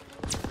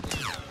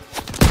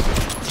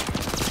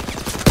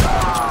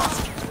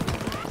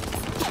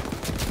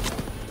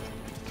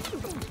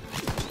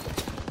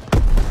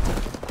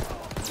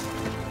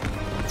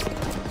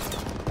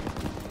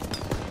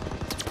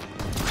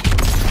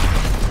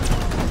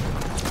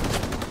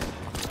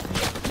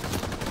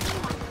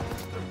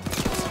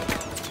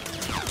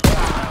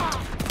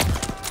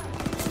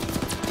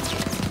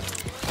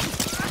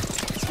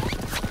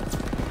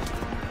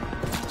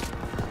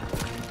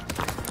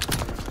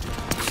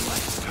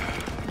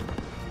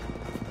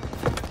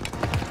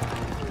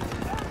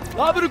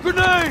 Lob it a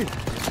grenade!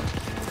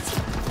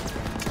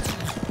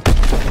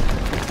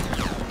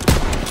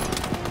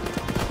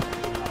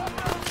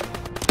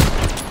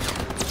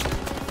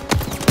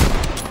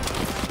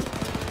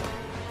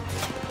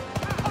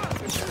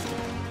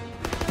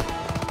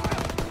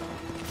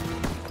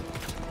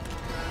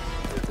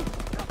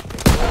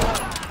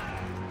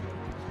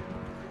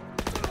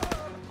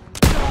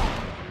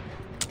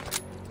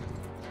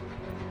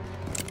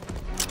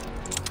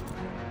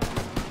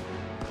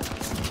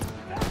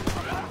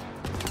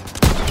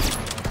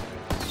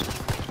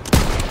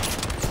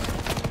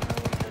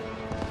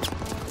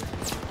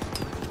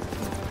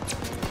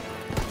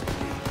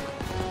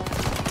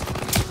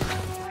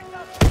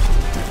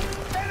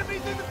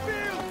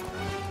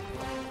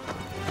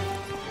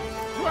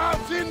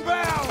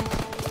 Inbound!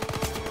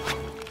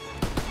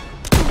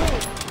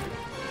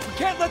 We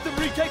can't let them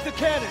retake the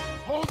cannon!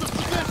 Hold the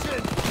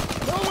position!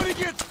 Nobody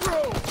gets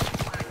through!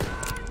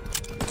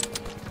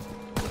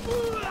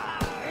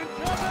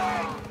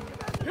 Incoming!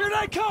 Here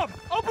they come!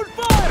 Open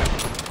fire!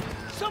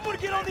 Someone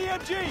get on the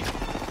MG!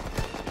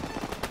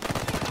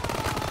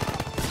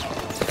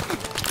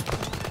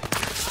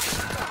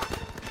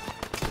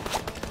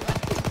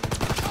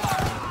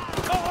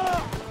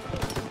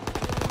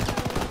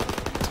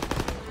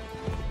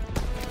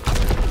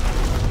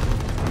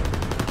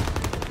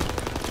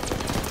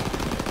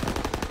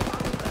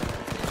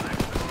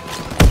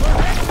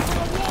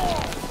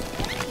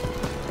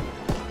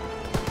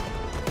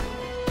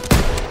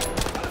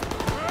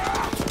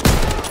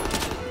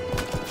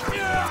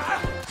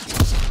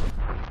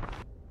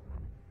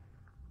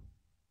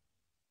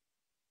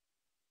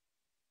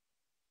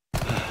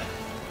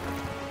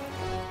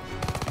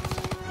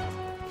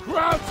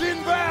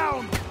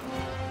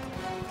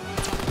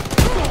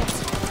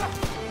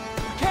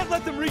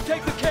 let them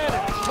retake the cannon!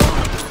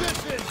 Hold the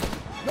position!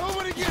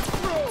 Nobody gets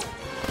through!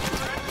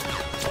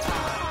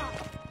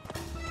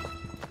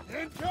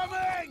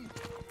 Incoming!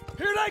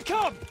 Here they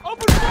come!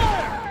 Open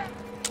fire!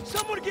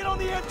 Someone get on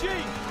the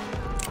MG!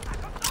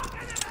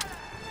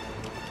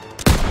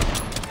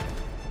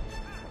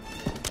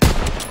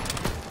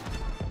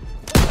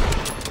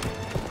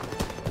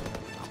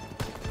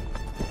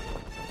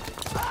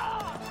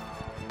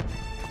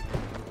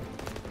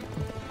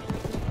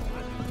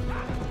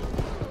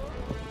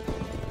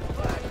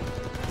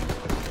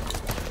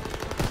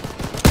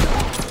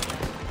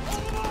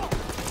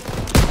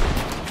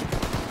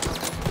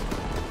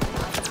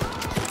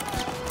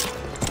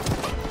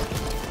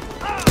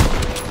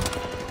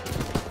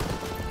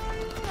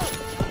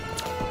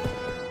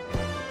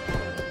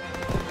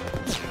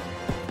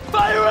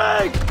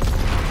 Firing!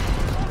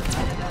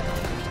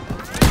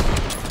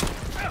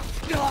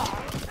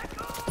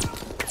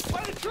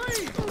 By the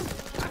tree!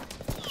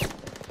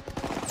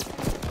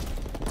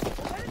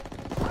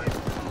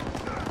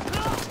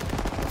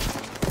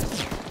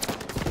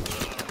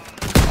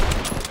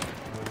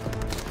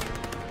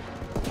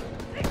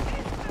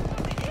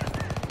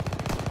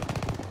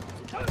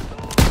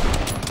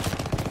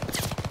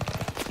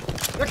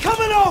 They're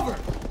coming over!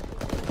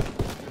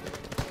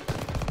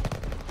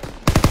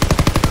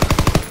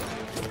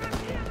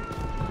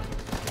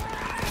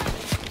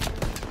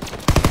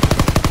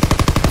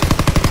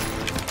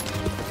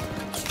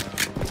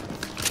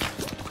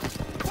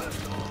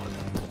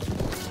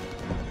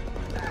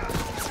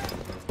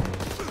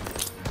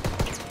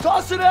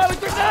 Tossing out a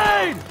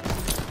grenade!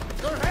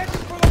 They're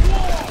heading for the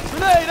wall!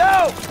 Grenade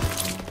out!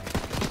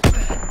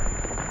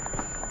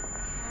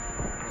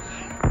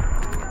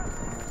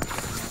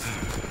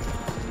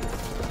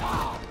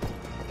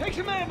 Take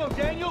some ammo,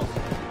 Daniels!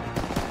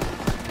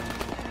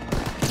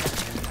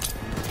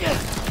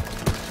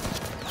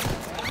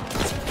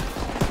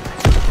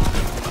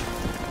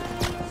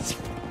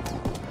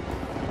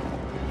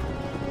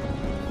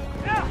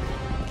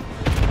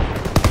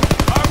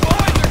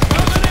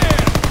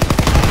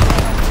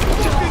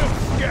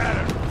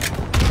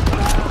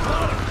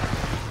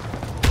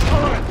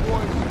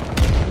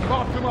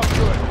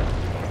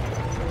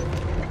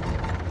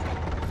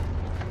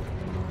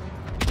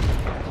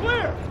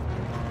 Clear!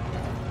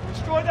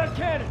 Destroy that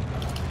cannon!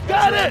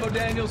 Got it! Ammo,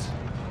 Daniels.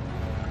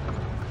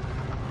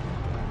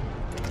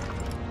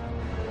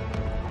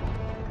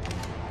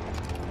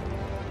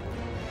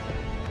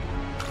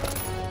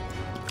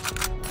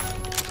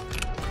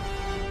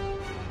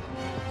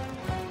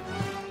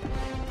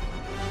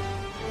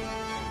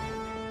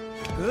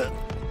 You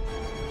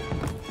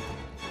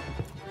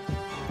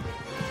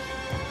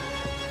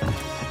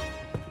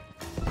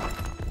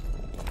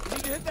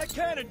need to hit that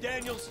cannon,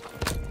 Daniels.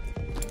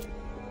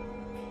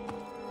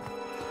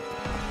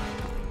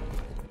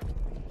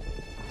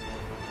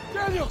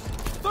 Daniels!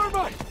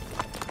 Thermite!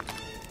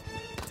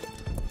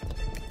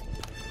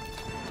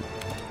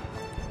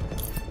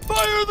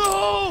 Fire the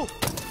hole!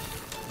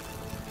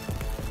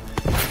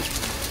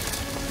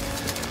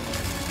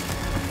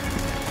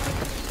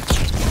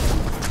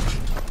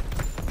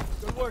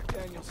 Good work,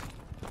 Daniels.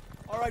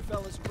 All right,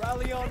 fellas,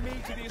 rally on me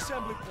to the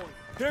assembly point.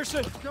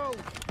 Pearson, go!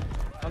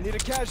 I'll need a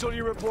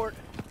casualty report.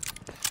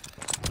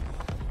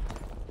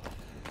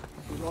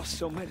 We lost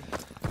so many.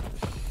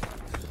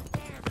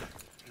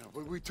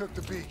 But we took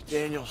the beach.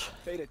 Daniels.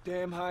 Paid a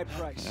damn high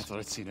price. I thought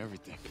I'd seen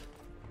everything.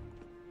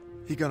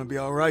 He gonna be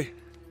all right?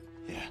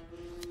 Yeah.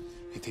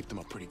 He taped him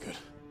up pretty good.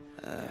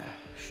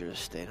 Should have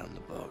stayed on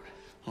the boat.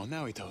 Well,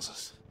 now he tells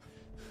us.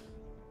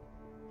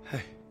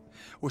 Hey,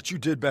 what you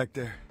did back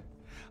there,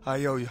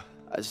 I owe you.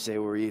 I'd say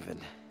we're even.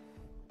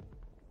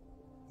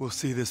 We'll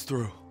see this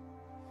through.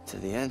 To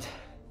the end?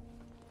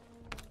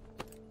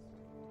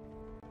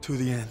 To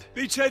the end.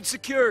 Beachhead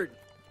secured.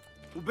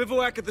 We'll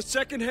bivouac at the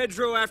second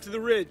hedgerow after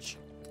the ridge.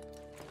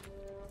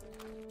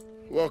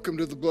 Welcome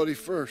to the Bloody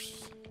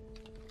First.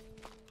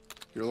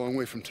 You're a long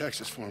way from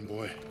Texas, farm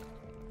boy.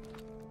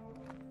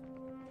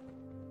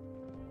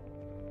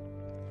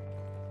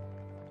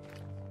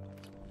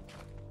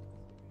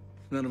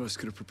 None of us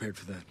could have prepared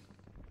for that.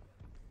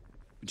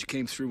 But you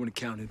came through when it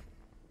counted.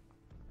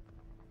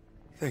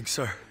 Thanks,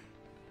 sir.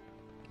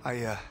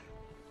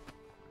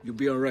 You'll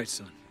be all right,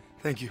 son.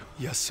 Thank you.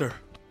 Yes, sir.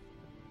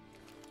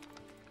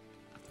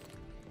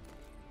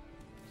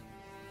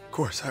 Of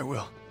course I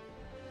will.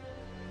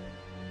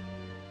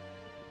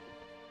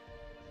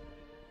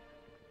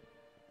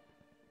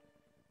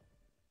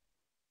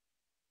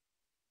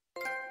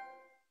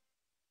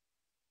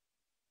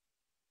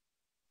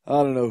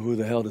 I don't know who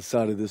the hell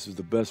decided this was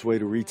the best way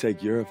to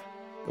retake Europe,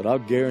 but I'll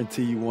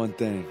guarantee you one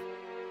thing.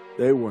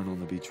 They weren't on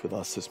the beach with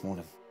us this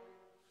morning.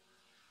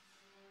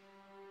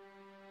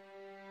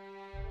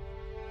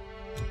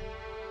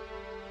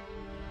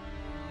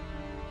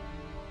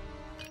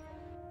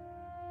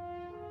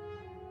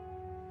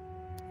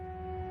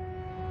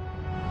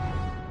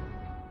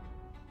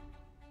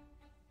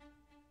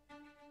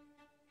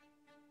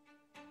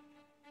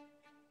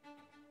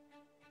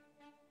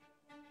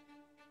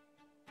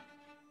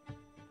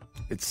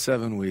 It's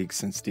 7 weeks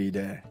since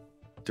D-Day.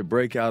 To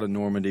break out of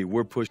Normandy,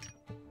 we're pushing...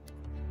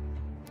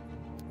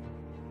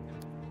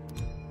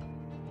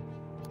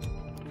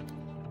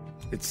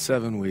 It's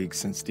 7 weeks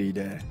since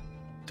D-Day.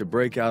 To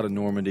break out of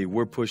Normandy,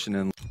 we're pushing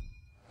in...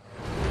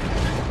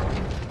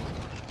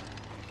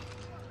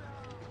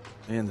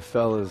 Me and the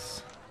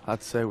fellas,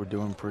 I'd say we're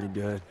doing pretty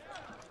good.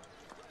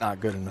 Not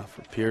good enough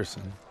for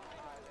Pearson,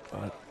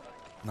 but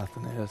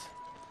nothing is.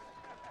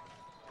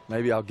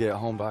 Maybe I'll get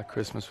home by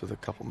Christmas with a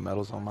couple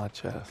medals on my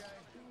chest.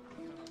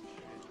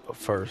 But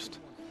first,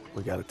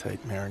 we gotta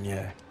take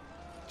Marigny.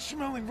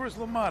 Schmeling versus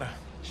LaMotta.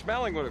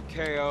 Schmeling would have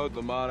KO'd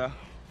LaMotta.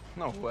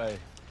 No way.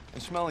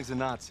 And Schmeling's a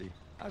Nazi.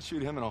 I'd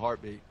shoot him in a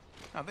heartbeat.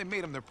 Now, they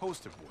made him their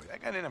poster boy.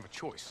 That guy didn't have a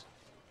choice.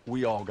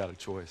 We all got a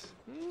choice.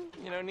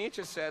 You know,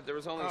 Nietzsche said there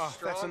was only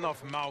strong... That's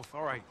enough mouth.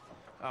 All right.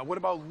 What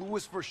about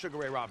Lewis versus Sugar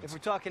Ray Robinson? If we're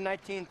talking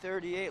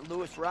 1938,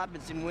 Lewis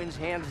Robinson wins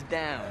hands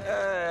down.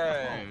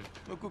 Hey!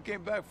 Look who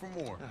came back for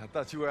more. I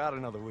thought you were out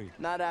another week.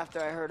 Not after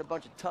I heard a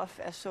bunch of tough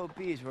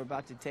SOBs were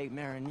about to take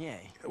Marigny.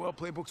 Yeah, well,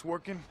 playbook's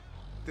working.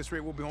 At this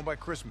rate, we'll be home by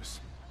Christmas.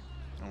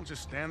 Don't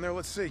just stand there.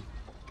 Let's see.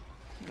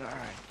 All right.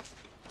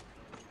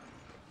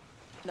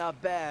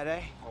 Not bad,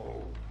 eh?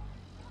 Oh.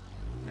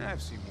 Yeah,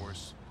 I've seen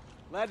worse.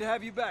 Glad to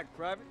have you back,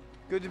 Private.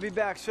 Good to be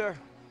back, sir.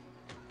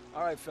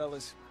 All right,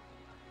 fellas.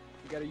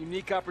 We got a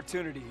unique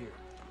opportunity here.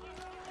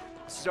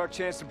 This is our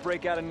chance to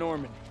break out of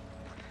Normandy.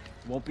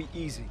 It won't be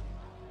easy.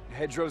 The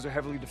hedgerows are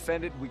heavily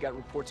defended. We got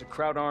reports of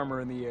Kraut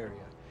armor in the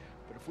area.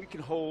 But if we can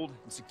hold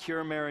and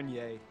secure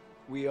Marigny,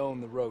 we own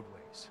the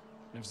roadways.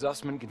 And if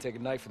Zussman can take a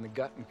knife in the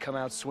gut and come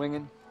out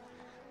swinging,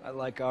 I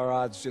like our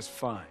odds just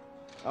fine.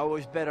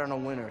 Always bet on a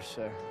winner,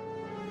 sir.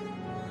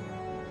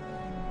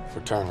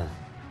 For Turner,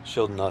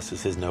 shielding us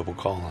is his noble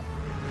calling.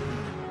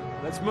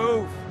 Let's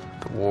move.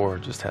 The war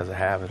just has a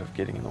habit of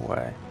getting in the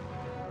way.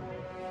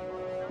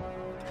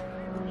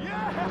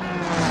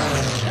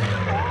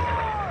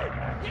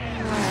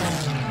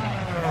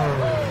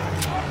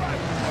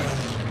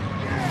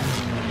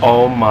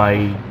 Oh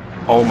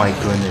my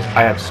goodness,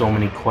 I have so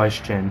many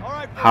questions.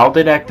 How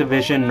did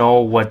Activision know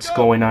what's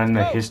going on in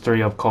the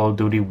history of Call of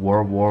Duty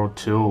World War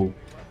II?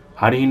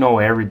 How do you know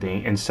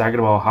everything? And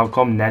second of all, how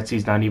come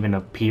Netsy's not even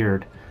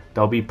appeared?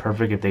 That'll be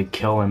perfect if they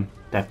kill him.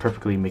 That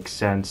perfectly makes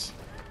sense.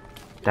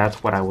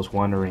 That's what I was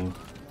wondering.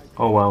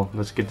 Oh well,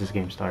 let's get this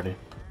game started.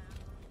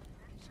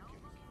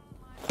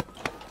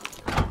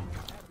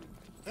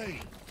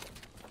 Hey.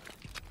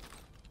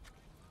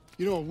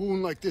 You know, a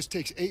wound like this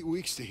takes 8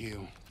 weeks to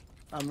heal.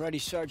 I'm ready,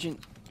 Sergeant.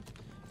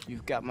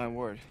 You've got my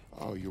word.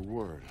 Oh, your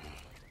word.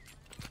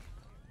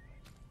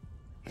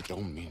 That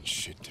don't mean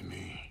shit to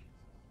me.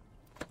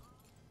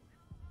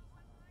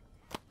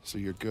 So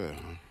you're good,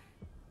 huh?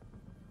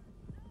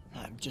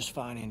 I'm just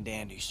fine and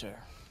dandy, sir.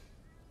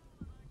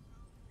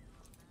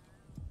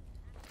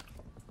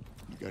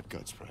 You got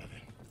guts, Private.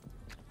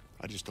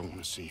 I just don't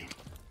want to see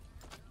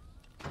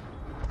them.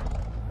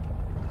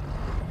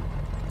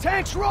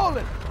 Tanks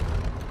rolling!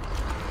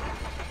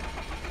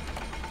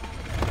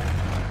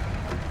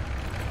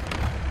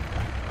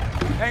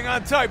 Hang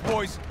on tight,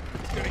 boys.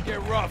 It's gonna get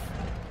rough.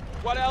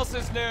 What else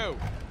is new?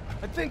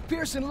 I think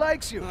Pearson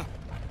likes you.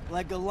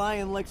 Like a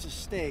lion likes a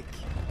steak.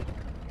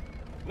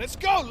 Let's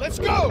go! Let's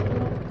go!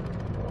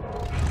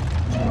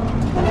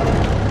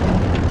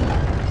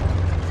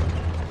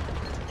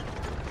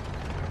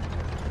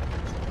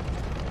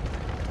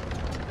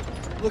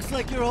 Looks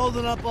like you're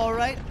holding up all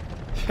right.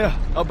 Yeah,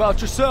 how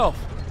about yourself?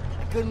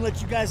 I couldn't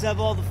let you guys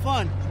have all the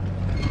fun.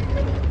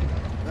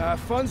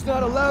 Fun's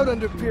not allowed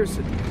under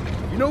Pearson.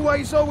 You know why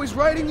he's always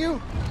writing you?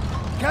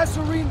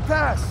 Kasserine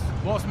Pass.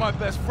 Lost my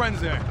best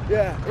friends there.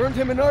 Yeah, earned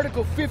him an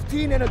Article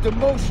 15 and a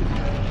demotion.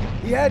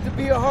 He had to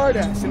be a hard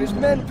ass, and his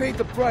men paid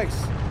the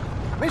price.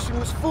 Mission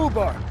was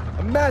FUBAR,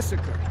 a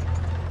massacre.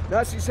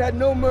 Nazis had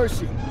no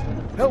mercy.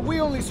 Hell,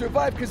 we only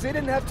survived because they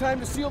didn't have time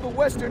to seal the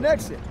western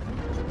exit.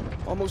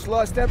 Almost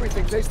lost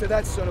everything thanks to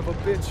that son of a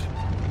bitch.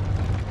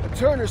 But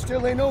Turner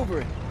still ain't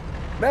over it.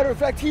 Matter of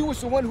fact, he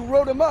was the one who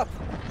wrote him up.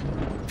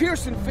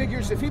 Pearson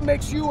figures if he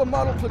makes you a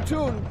model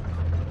platoon,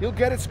 he'll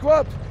get it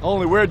scrubbed.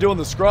 Only we're doing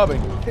the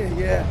scrubbing.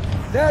 Yeah,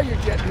 now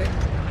you're getting it.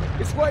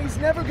 It's why he's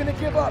never gonna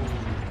give up.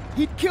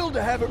 He'd kill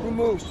to have it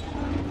removed.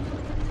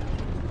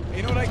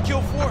 You know what I'd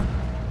kill for?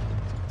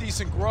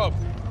 Decent grub.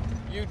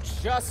 You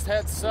just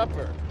had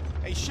supper.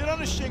 Hey, shit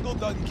on a shingle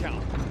doesn't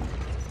count.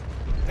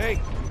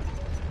 Hey,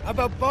 how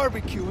about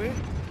barbecue, eh?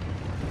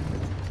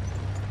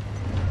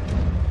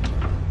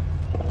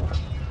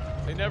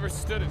 They never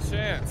stood a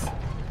chance.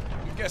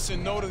 I'm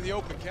guessing no to the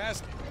open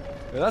casket.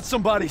 Yeah, that's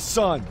somebody's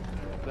son.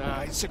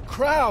 Nah, it's a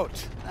crowd.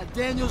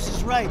 Daniels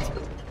is right.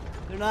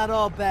 They're not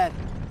all bad.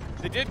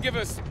 They did give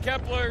us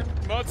Kepler,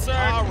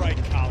 Mozart. All right,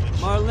 college.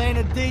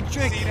 Marlena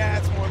Dietrich. See,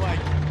 that's more like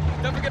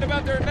it. Don't forget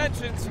about their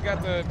inventions. You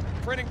got the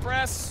printing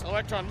press,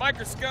 electron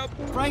microscope.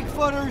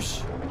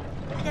 Frankfurters.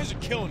 You guys are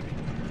killing me.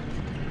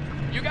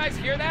 You guys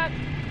hear that?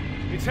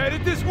 It's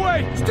headed this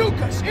way.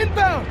 Stukas,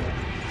 inbound!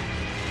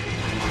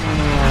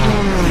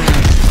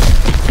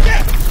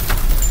 Get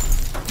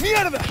me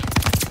out of there!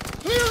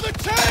 Clear the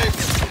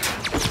tanks!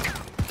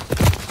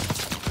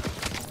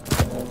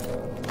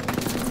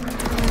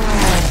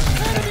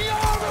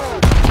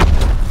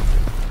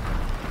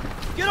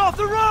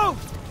 go!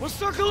 We'll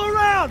circle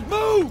around!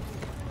 Move!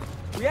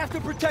 We have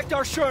to protect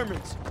our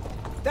Shermans.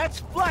 That's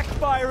flak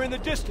fire in the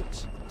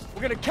distance.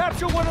 We're gonna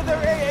capture one of their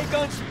AA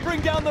guns and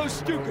bring down those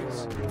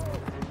stupids.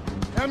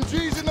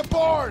 MG's in the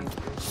barn!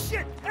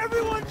 Shit!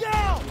 Everyone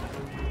down!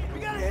 We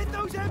gotta hit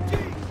those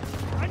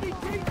MGs! I need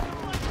teams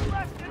to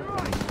left and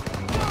right!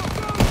 Go,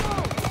 go, go!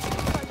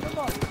 All right, come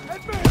on,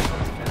 advance!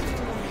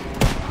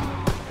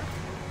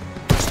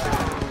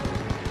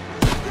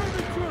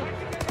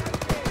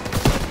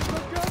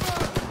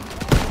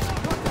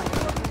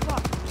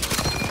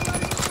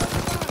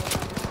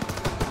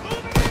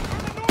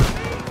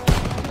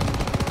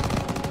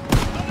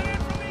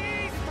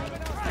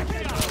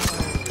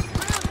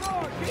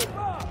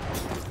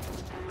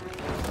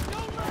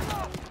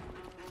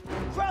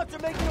 Krauts are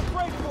making a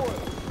break for it!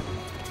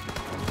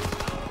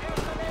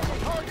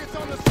 Targets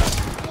on the second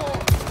floor!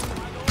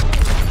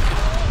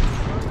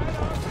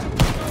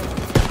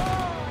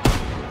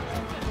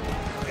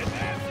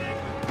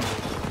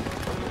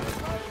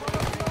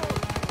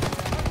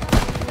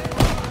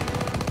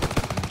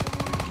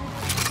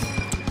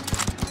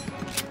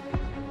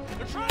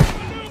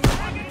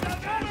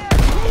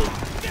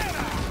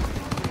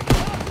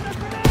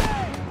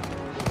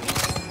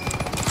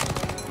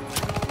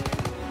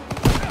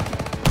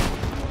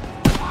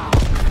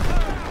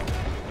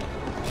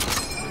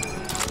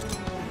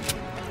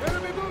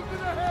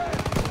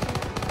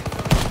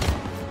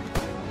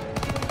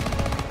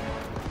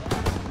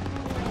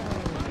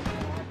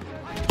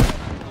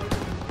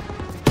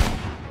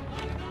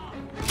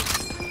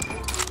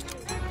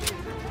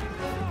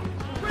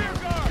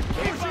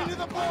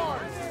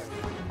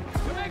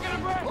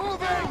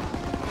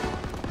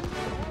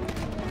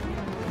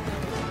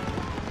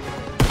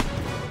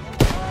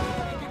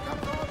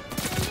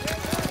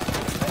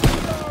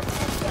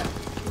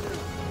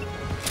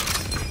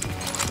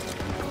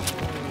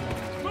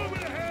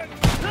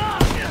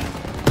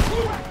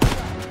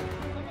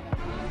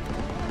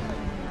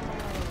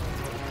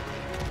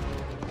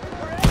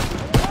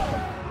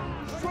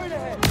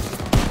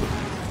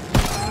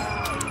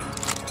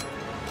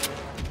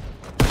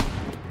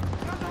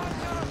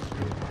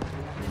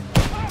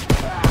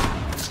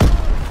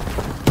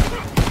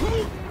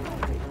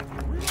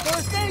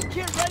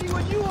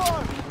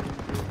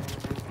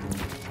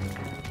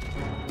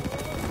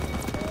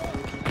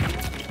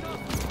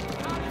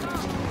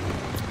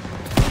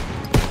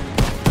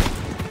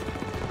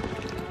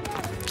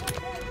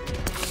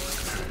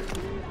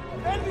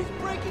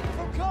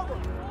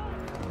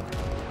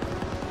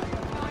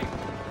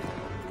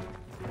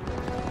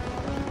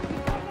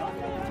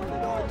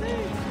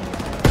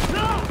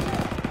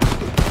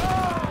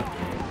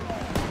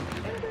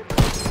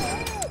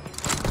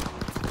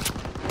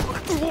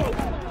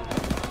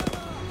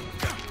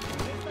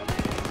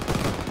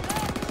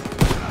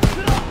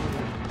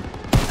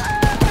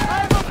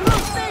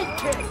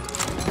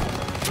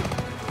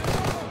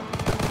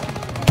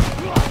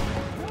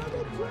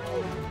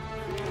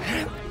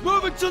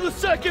 Moving to the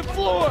second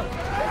floor!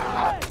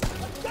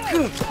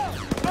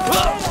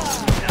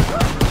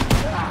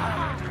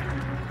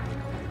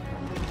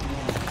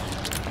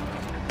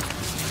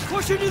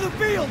 Push into the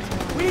field!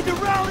 We need to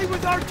rally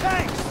with our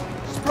tanks!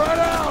 Spread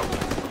out!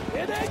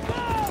 Here they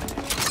come!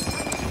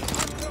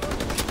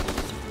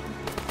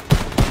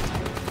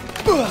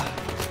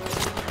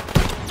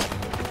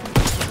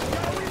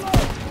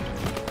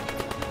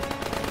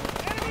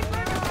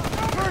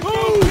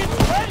 Move!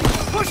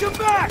 Push him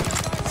back!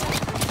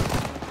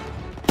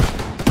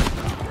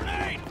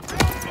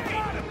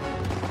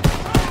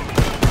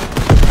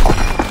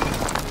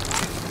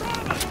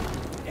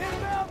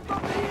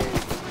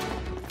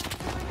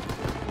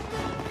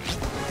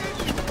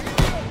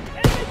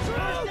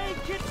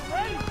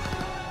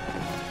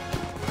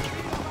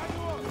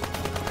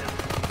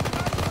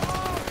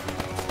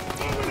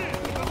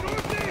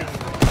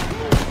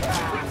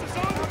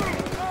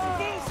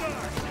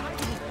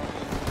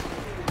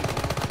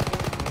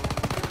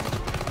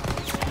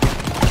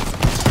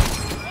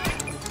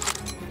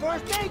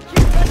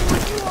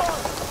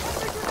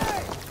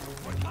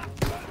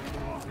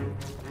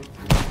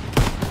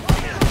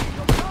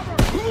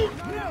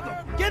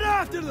 Get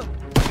after them!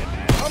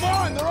 Come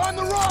on, they're on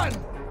the run!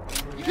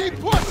 Keep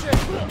pushing!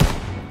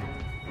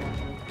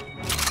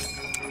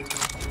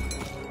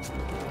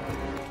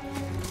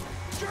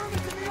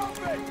 Germans in the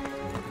open!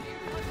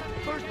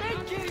 First aid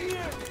kit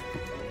here!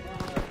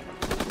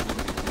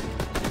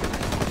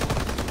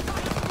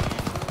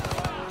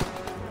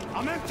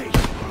 I'm empty!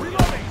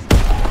 Reloading!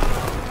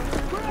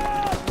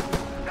 Grab!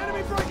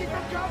 Enemy breaking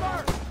from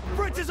cover!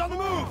 Fritz is on the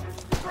move!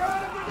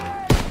 Grab!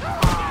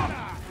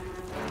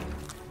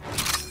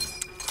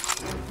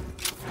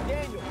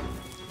 Daniel, you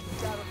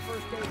got a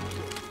first aid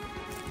kit.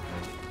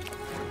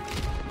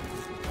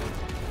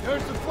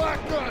 There's the flak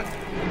gun!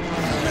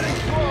 Getting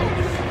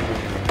close!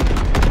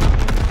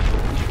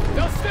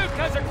 Those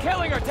Stukas are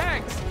killing our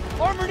tanks!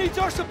 Armor needs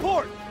our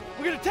support!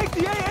 We're gonna take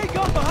the AA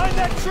gun behind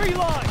that tree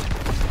line!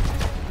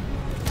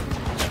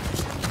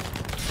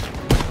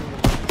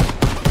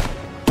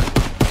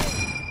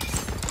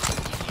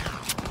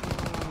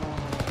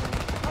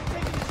 I'm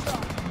taking the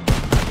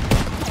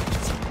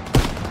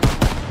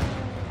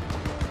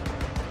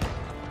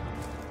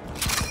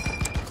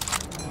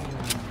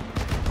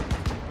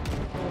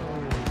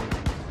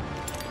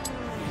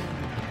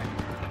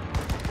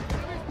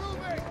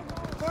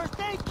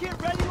AA kit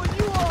ready when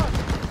you are!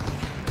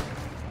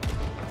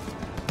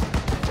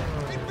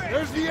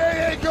 There's the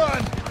AA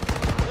gun!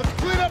 Let's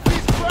clean up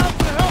these crowds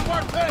and help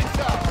our tanks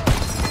out!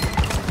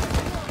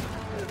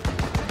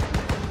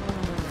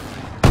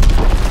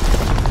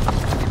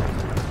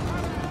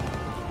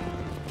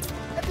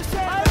 At the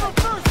same time, I have a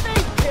first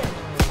aid kit!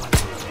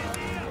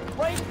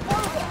 Right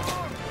further!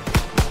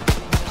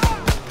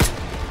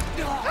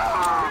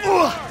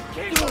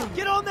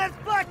 Get on that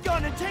flak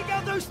gun and take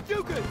out those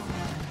Stukas!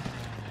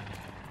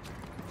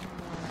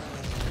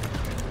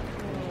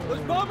 Those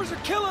bombers are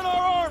killing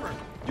our armor!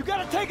 You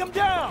gotta take them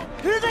down!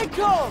 Here they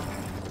come!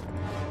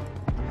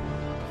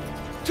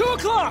 2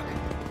 o'clock!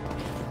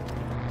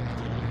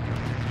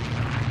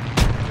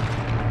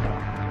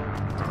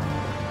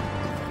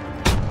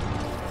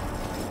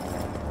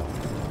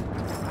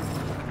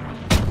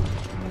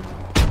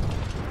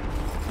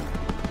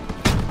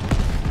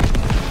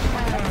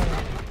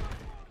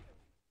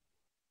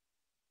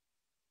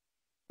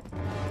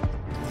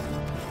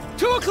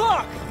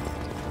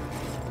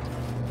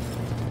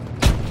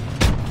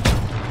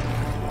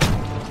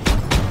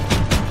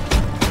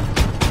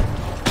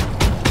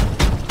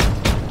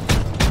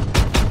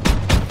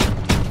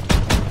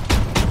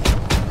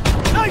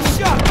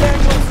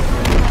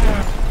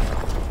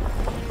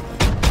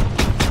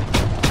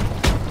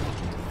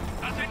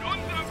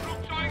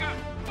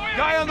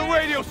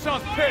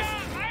 Sounds pissed.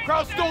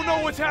 Krauts don't know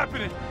what's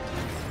happening.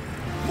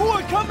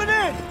 More coming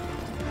in!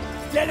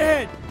 Dead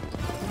ahead!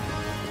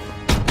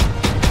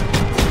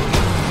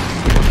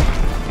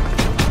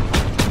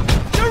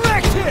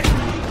 Direct hit!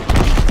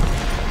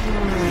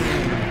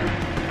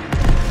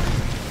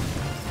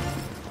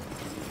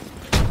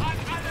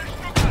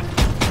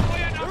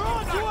 They're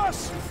on to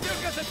us!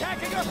 Stuka's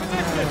attacking our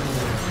position!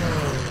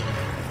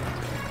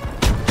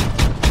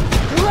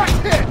 Direct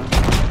hit!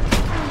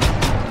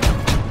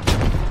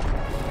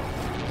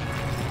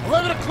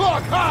 11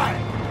 o'clock, high!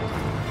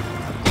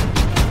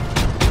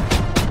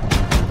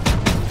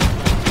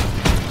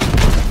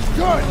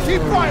 Good,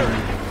 keep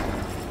firing!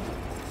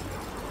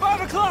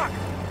 5 o'clock!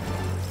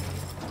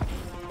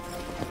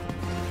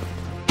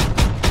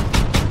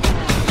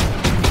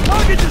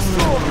 Target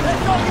destroyed!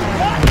 That's all you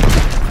got?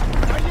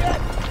 Not yet!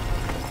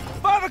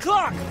 5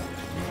 o'clock!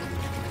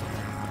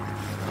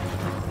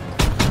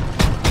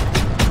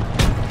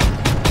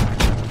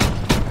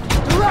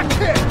 Direct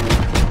hit!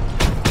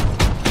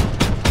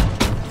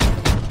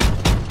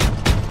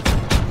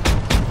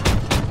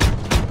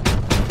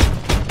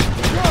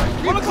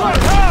 1 o'clock,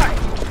 high!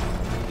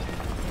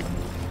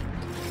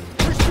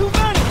 There's too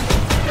many!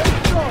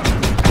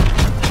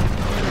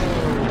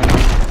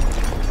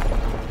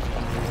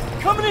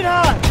 Coming in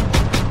high!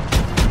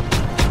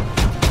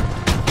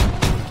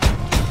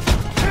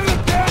 Hit it,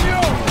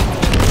 Daniel!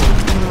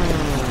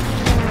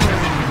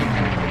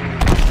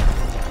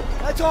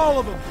 That's all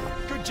of them.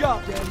 Good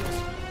job,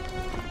 Daniels.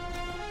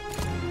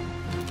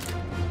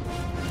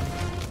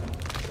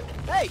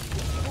 Hey,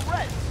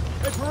 Perez!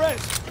 Hey,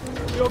 Perez!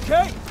 You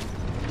okay?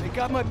 They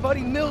got my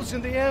buddy Mills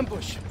in the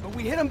ambush, but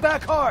we hit him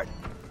back hard.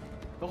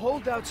 The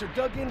holdouts are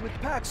dug in with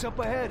packs up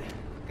ahead.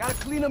 Gotta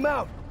clean them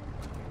out.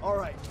 All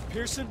right,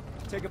 Pearson,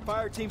 take a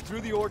fire team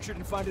through the orchard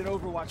and find an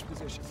overwatch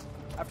position.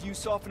 After you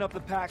soften up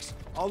the packs,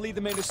 I'll lead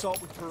the main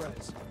assault with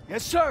Perez.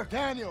 Yes, sir!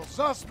 Daniel,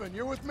 Sussman,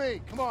 you're with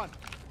me. Come on.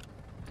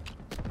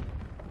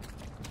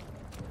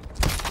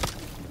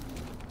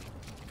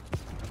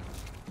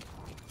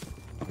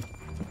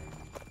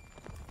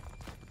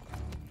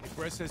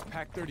 Brett says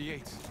Pack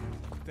 38.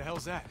 What the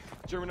hell's that?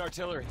 German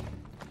artillery.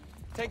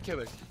 Tank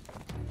killers.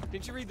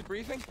 Didn't you read the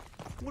briefing?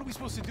 What are we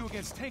supposed to do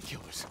against tank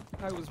killers?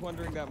 I was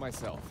wondering that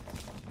myself.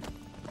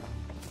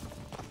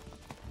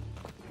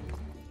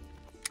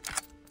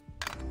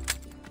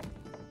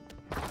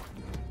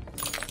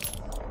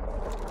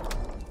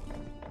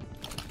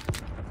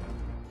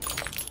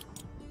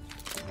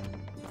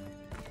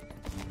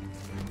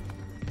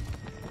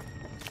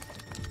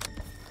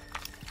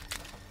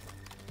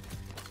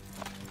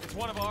 It's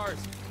one of ours.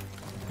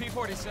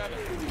 P-47.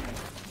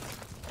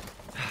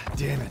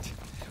 Damn it.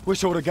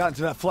 Wish I would have gotten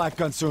to that flak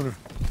gun sooner.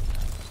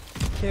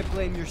 Can't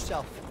blame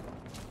yourself.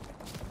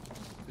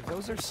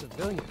 Those are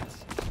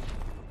civilians.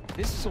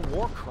 This is a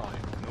war crime.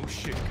 No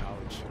shit,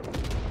 College.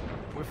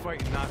 We're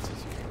fighting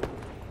Nazis here.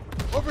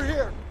 Over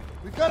here.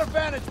 We've got a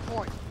vantage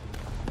point.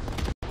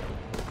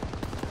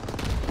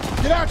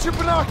 Get out your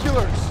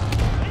binoculars.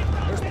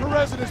 There's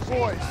Perez and his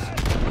boys.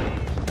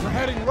 We're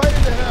heading right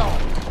into hell.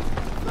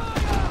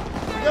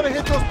 We gotta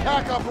hit those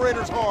pack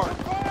operators hard.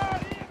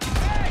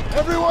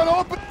 Everyone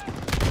open!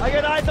 I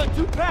got eyes on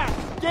 2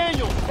 packs.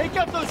 Daniel, take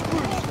out those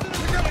crews.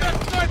 Pick up that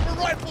sniper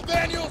rifle,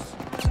 Daniels!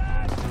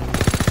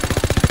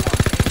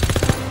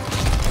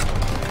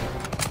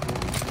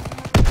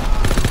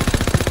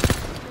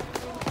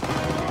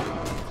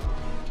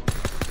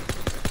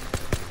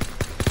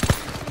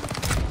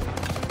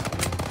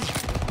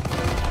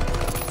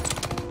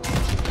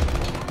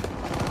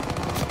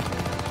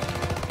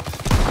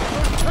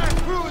 First pack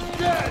crew is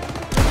dead!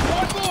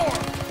 One more!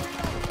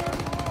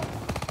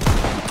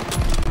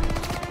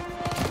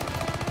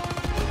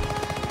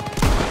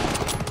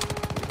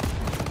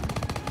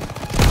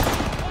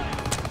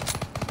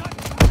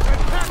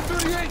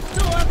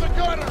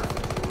 gunner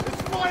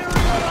is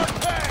firing on our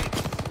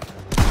tanks!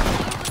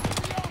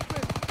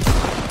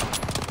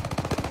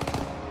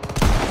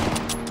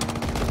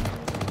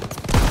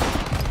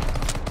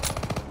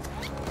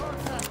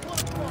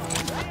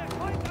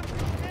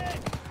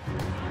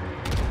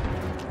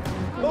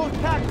 Those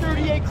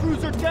PaK-38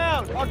 crews are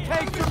down! Our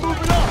tanks are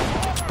moving up!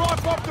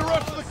 Mop up the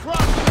rest of the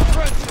crowd in the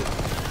trenches!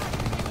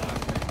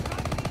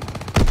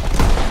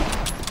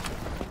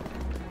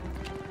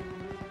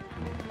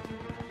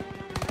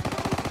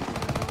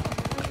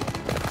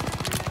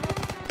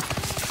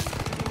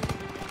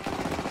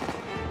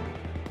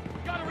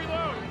 Gotta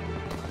reload!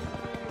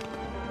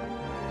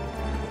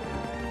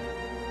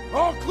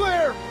 All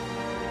clear!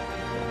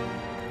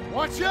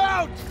 Watch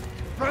out!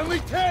 Friendly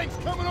tanks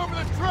coming over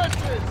the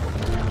trenches!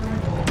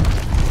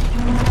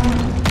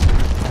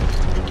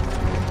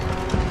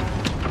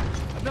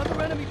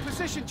 Another enemy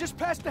position just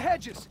past the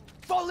hedges!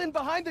 Fall in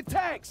behind the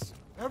tanks!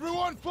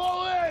 Everyone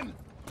fall in!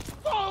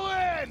 Fall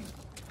in!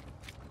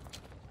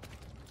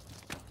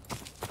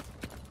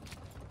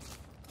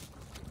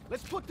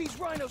 Let's put these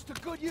rhinos to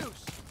good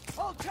use!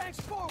 All tanks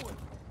forward!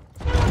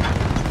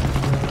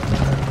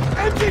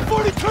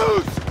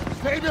 MG-42s!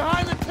 Stay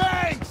behind the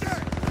tanks!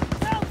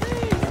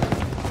 Southeast!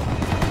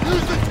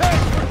 Use the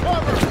tanks for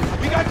cover!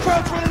 We got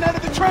crowds running out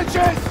of the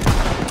trenches!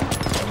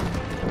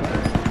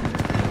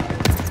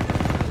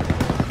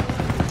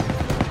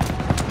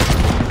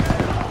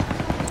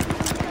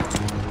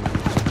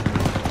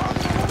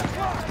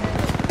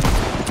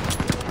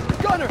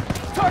 Gunner,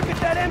 target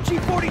that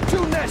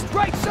MG-42 nest,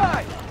 right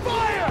side!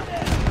 Fire!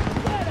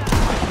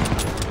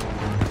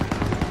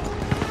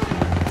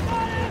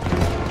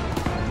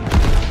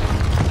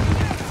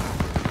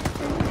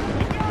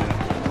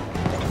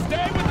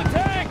 Stay with the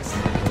tanks!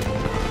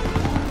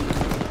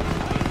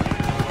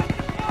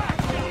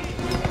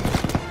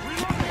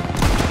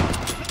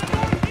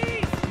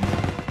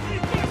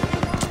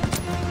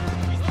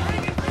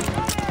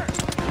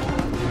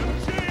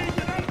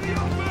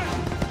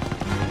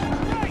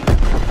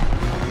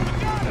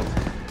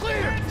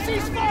 Clear!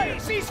 Cease fire!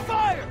 Cease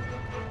fire!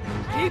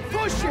 Keep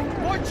pushing!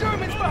 More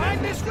Germans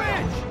behind this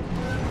ridge!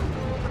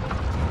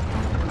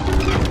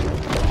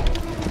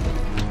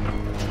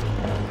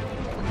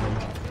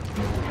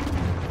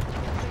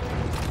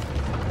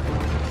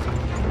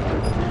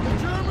 The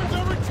Germans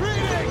are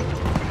retreating!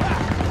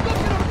 Look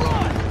at them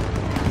run!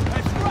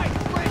 That's right,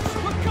 French!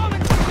 We're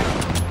coming!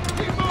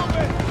 Keep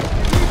moving!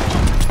 Keep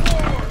moving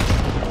forward!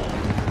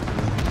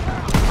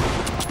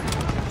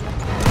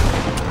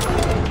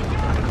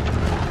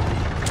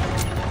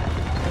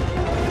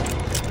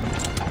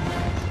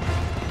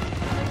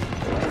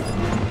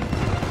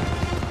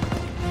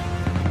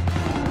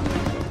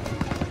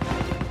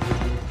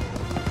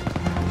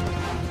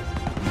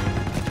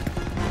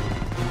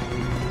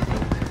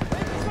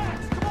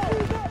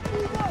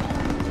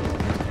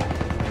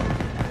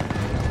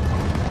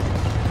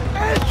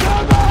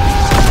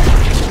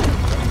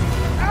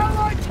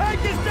 Allied tank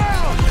is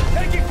down!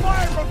 Taking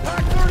fire from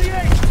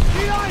PaK-38!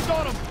 Keep eyes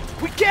on them!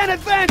 We can't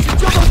advance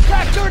until those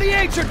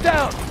PaK-38s are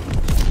down!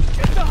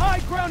 Get the high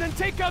ground and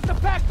take out the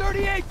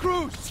PaK-38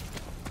 crews!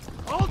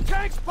 All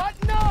tanks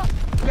button up!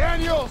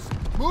 Daniels,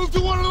 move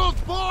to one of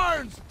those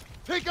barns!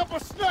 Take up a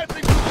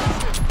sniping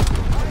position!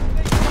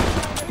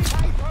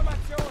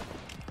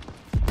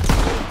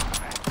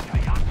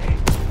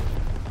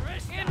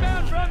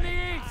 Inbound from the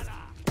east!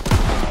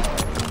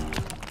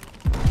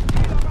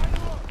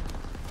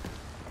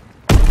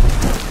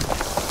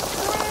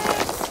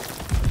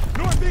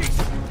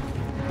 Northeast!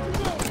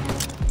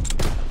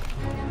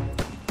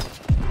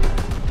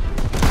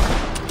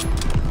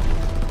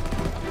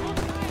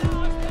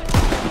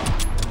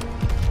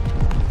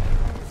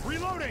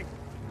 Reloading!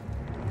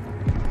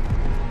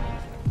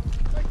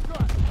 Take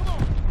shot, come on!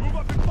 Move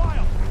up and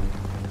file!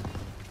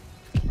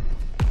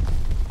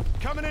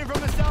 Coming in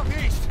from the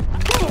southeast!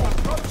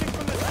 Approaching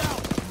from the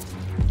south!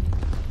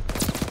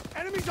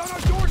 Enemies on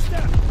our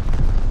doorstep!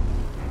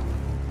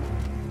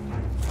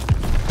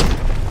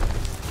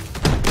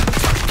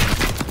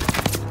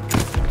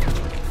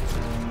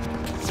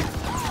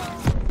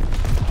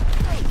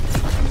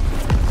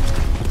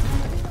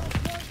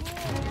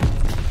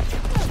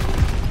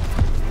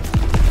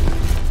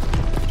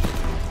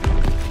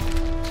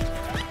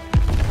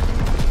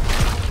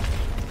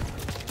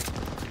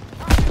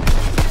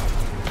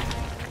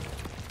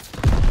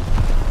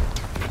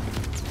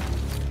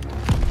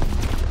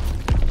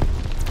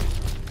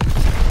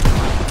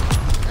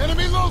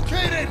 Enemy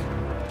located!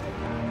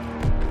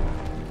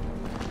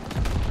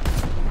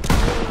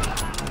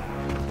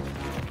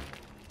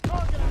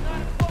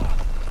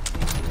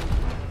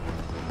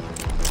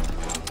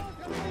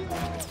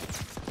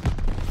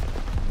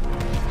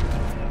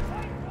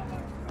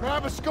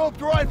 Grab a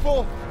scoped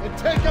rifle and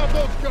take out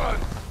those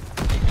guns!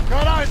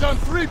 Got eyes on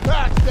 3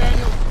 packs,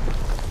 Daniel!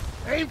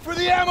 Aim for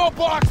the ammo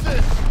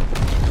boxes!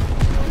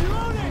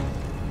 Reloading!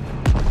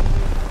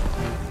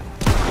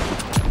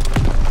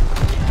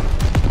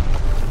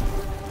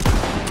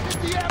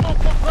 Get the ammo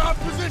crowd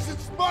position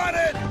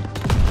spotted!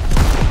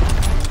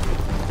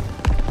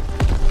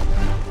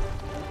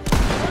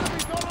 Enemy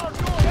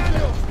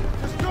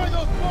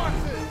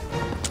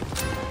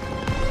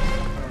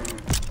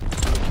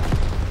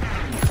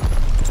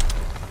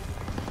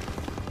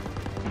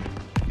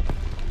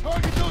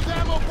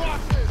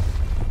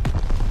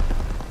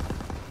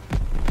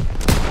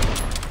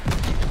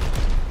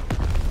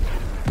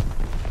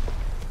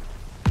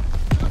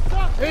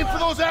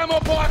ammo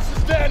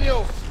boxes,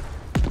 Daniels!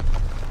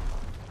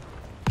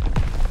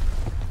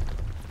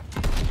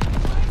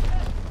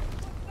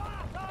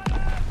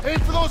 Aim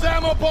for those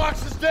ammo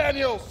boxes,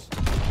 Daniels!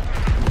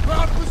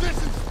 Ground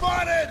position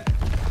spotted!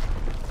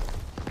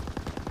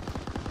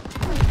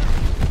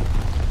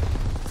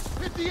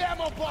 Hit the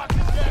ammo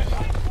boxes,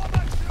 Daniels!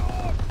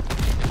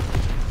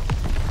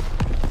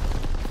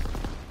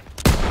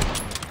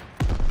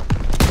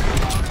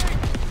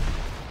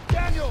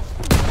 Daniels,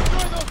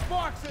 destroy those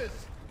boxes!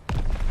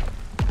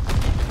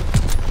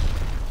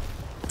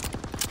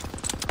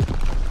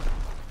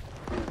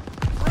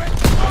 Frank,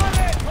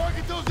 spotted!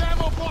 Target those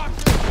ammo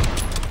boxes!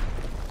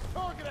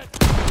 Target it!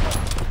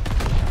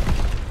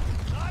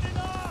 Not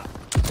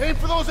enough! Aim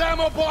for those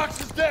ammo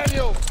boxes,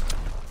 Daniels!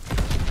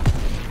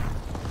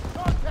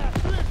 Contact,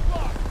 3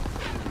 o'clock!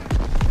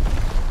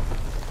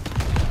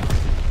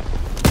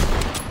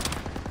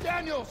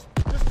 Daniels,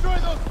 destroy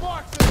those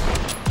boxes!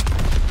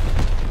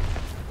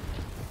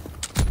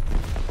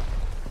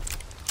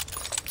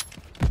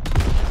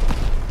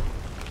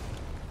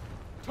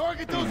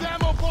 Target those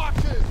ammo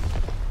boxes!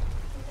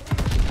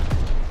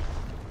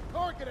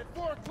 Target at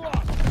 4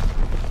 o'clock!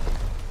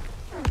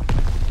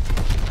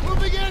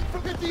 Moving in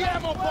from hit the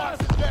ammo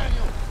boxes,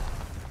 Daniel!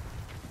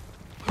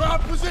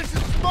 Ground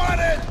position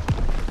spotted!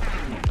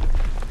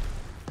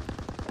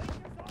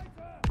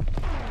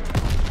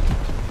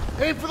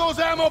 Aim for those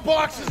ammo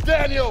boxes,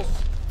 Daniels!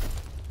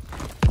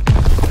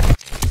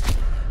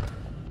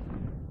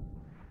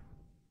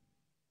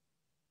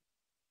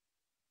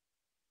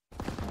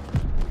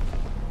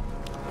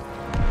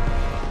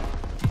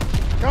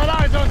 Got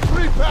eyes on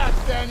 3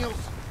 packs,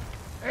 Daniels!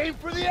 Aim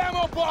for the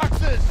ammo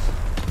boxes!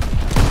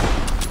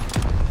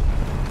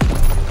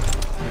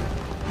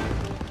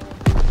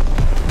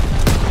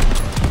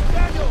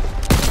 Daniels,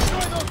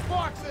 destroy those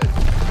boxes!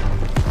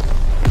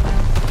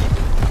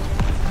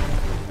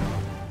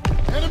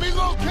 Enemy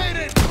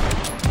located!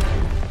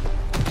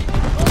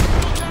 Target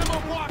those ammo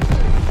boxes!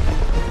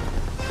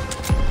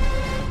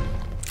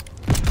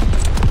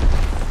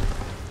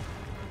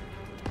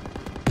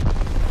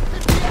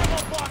 Hit the ammo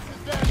boxes,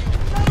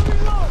 Daniels!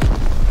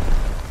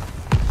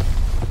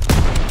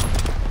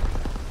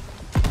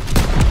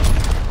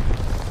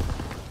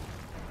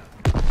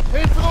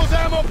 Aim for those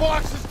ammo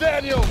boxes,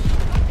 Daniel!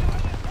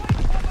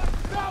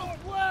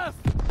 Southwest!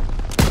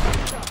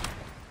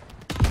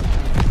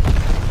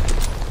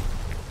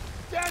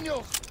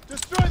 Daniels,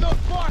 destroy those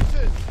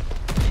boxes!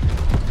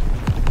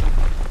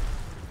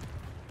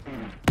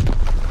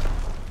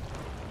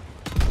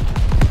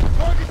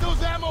 Target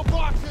those ammo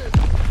boxes!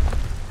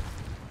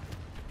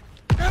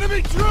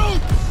 Enemy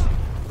troops!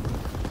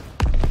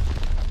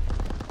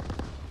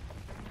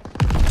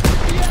 Hit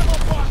the ammo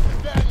boxes,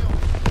 Daniel!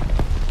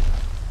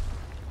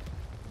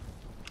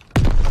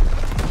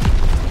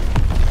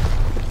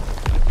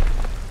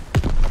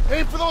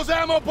 Aim for those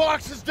ammo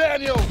boxes,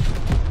 Daniel!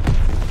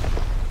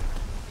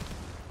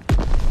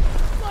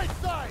 Right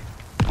side!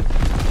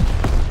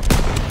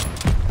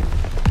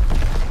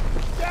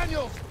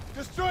 Daniels,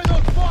 destroy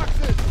those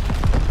boxes!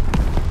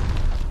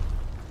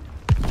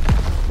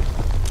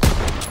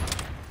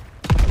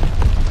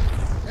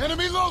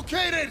 Enemy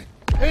located!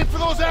 Aim for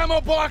those ammo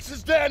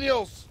boxes,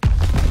 Daniels!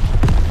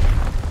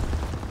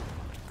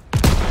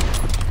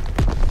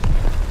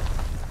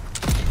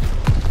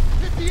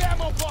 Hit the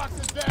ammo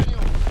boxes,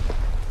 Daniels!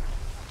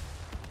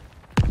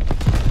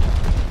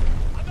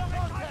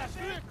 Contact,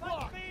 3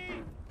 o'clock!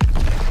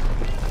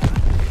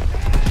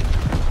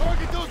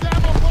 Target those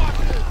ammo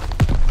boxes!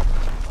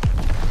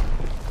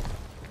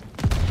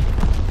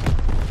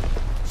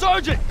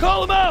 Sergeant,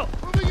 call him out!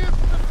 Moving in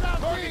from the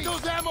southeast! Target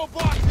those ammo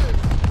boxes!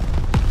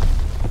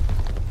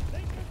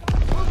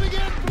 Moving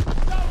in from the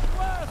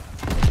southwest!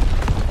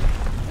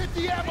 Hit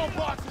the ammo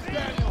boxes,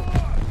 Daniel!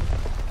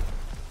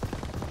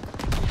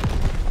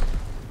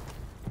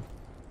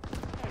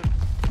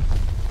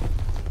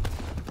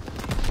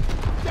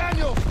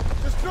 Daniel,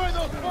 destroy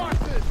those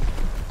boxes!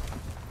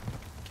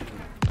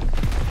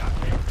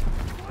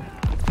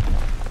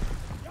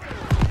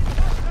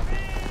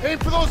 Aim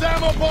for those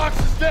ammo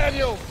boxes,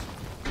 Daniels!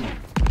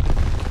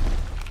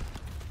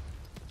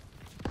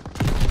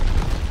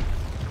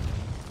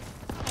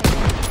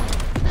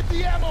 Hit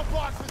the ammo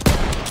boxes,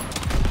 Daniels!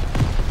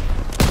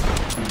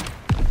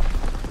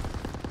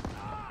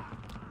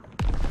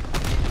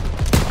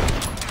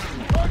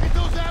 Target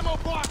those ammo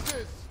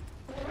boxes!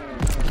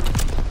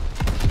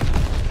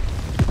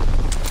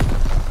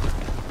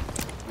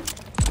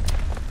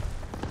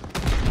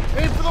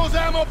 Aim for those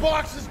ammo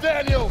boxes,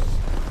 Daniels!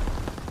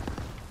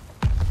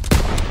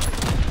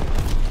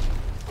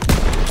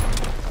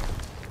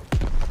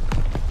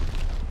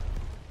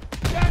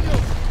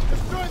 Daniels,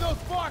 destroy those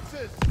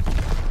boxes!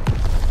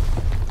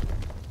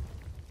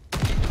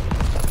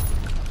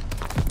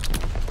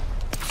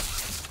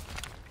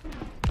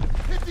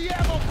 Hit the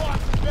ammo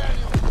boxes,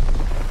 Daniels!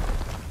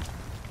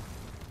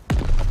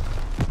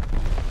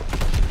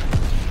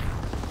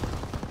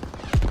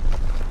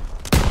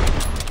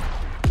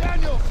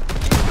 Daniels,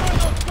 destroy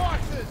those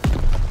boxes!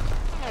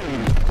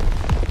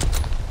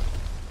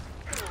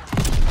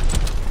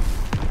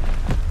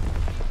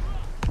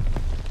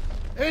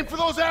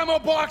 those ammo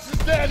boxes,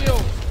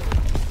 Daniels!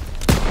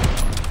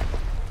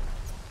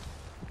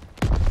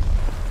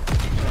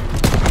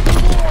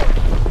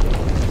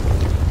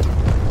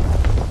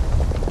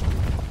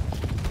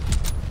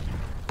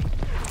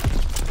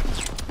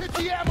 Hit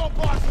the ammo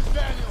boxes,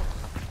 Daniels!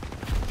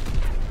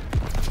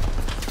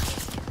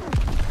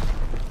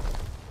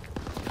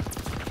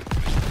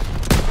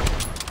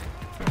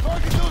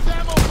 Target those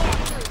ammo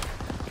boxes!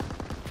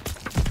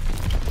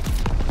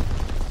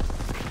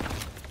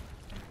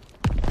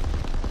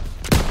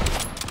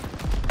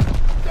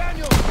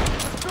 Daniel,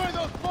 destroy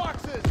those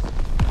boxes!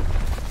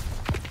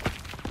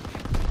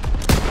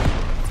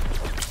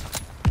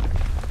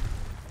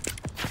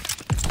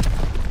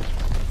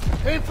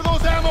 Aim for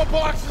those ammo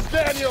boxes,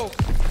 Daniel!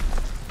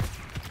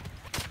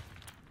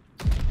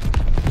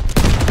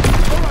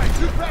 All right,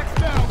 2 packs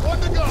down,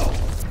 1 to go!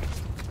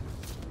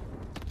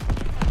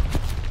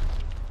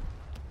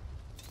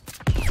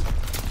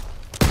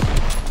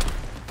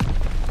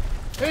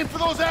 Aim for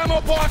those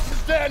ammo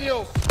boxes,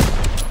 Daniels!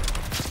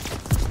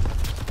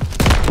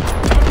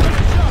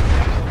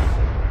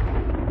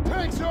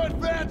 Tanks are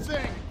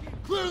advancing!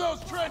 Clear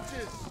those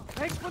trenches!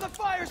 Thanks for the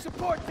fire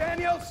support,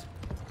 Daniels!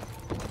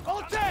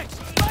 All tanks,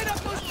 light up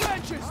those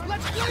trenches!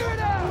 Let's clear it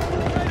out!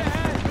 Right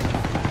ahead!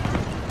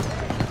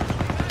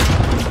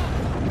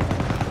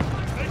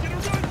 Making a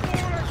run for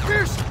it!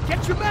 Pearson,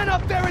 get your men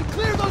up there and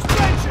clear those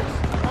trenches!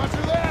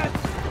 Roger that!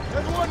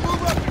 Everyone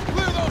move up and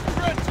clear those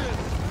trenches!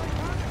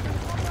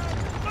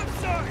 Left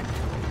side!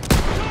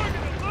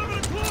 Target at 11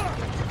 o'clock!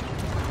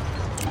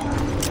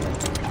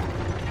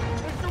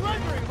 There's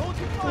surrendering! Hold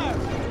your fire!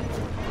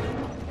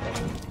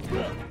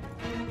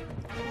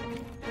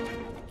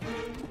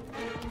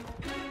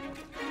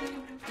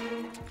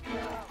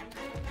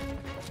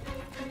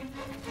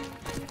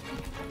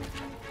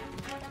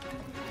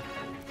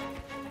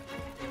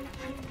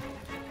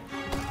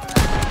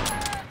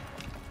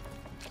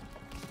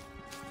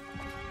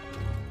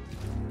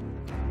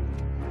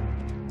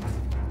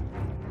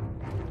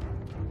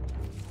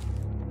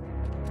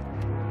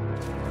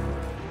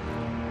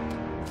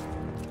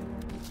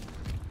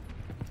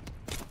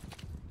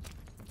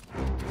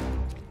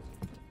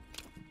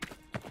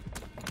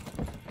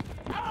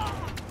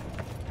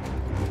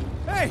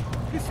 Hey,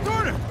 it's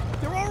Turner!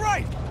 They're all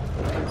right!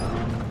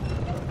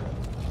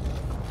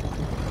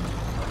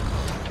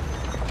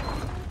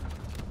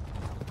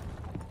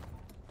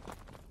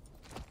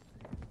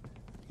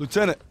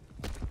 Lieutenant.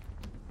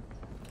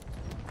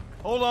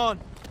 Hold on.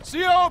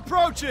 CO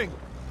approaching!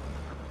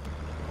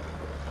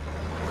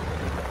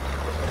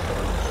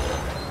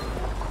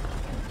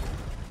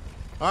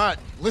 All right,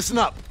 listen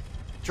up.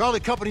 Charlie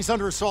Company's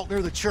under assault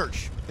near the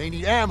church. They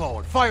need ammo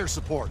and fire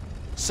support.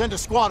 Send a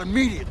squad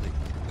immediately.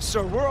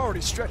 Sir, we're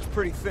already stretched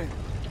pretty thin.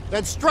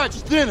 Then stretch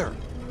thinner.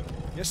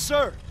 Yes,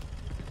 sir.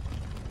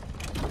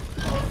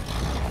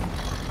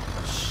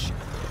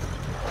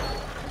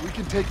 We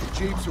can take the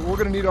jeeps, so we're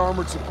gonna need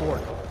armored support.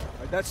 All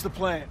right, that's the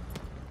plan.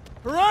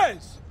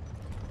 Perez!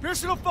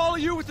 Pearson will follow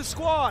you with the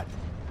squad.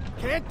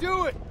 Can't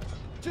do it.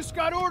 Just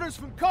got orders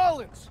from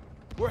Collins.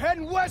 We're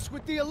heading west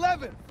with the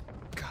 11th.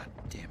 God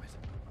damn it.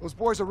 Those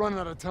boys are running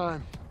out of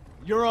time.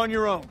 You're on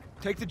your own.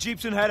 Take the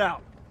jeeps and head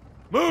out.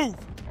 Move!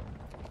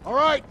 All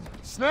right,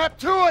 snap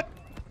to it!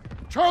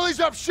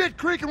 Charlie's up Shit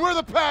Creek and we're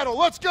the paddle.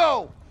 Let's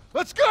go!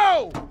 Let's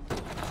go!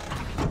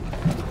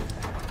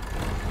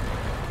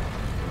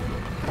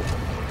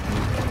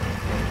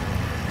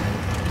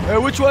 Hey,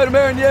 which way to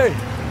Marigny?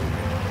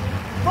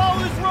 Follow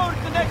this road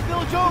at the next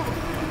village over.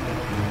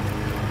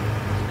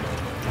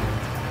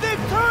 Big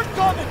turn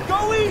coming!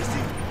 Go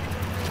easy!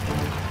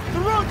 The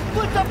road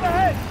splits up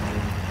ahead!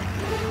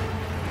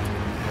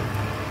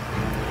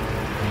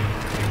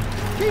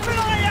 Keep an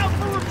eye out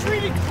for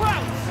retreating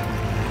Krauts!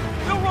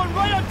 They'll run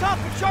right on top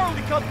of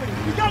Charlie Company.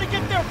 We gotta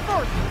get there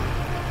first!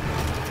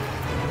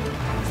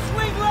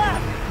 Swing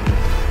left!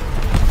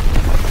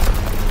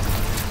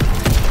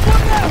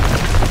 Look out!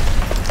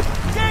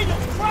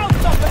 Daniel's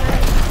Krauts up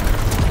ahead!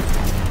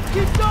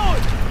 Keep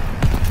going!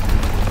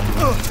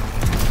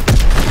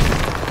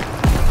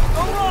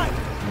 All right!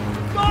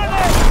 Got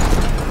it!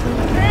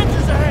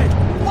 Panzers ahead!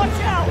 Watch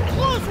out!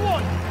 Close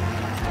one!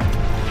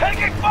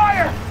 Taking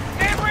fire!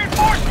 Need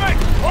reinforcement!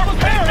 Or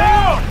pinned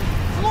down!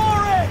 Floor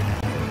it!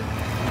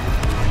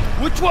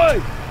 Which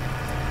way?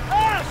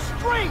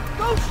 Straight!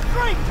 Go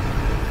straight!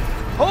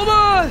 Hold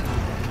on!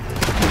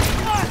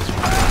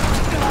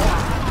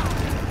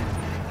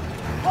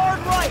 Hard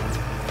right!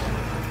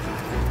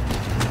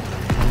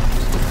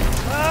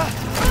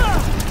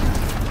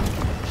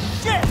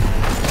 Shit!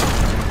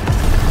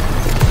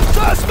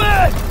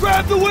 Suspect!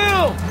 Grab the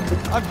wheel!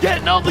 I'm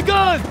getting on the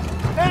gun!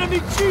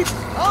 Enemy jeep!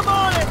 I'm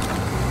on it!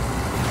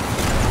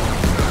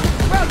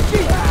 Grab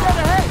jeep! Dead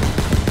ahead!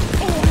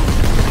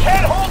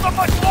 Can't hold them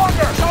much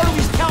longer!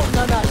 Charlie's counting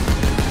on us!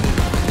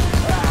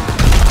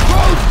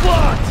 Road's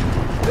blocked!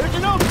 There's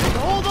an opening!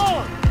 Hold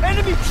on!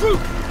 Enemy troop!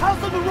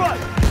 House on the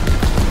right!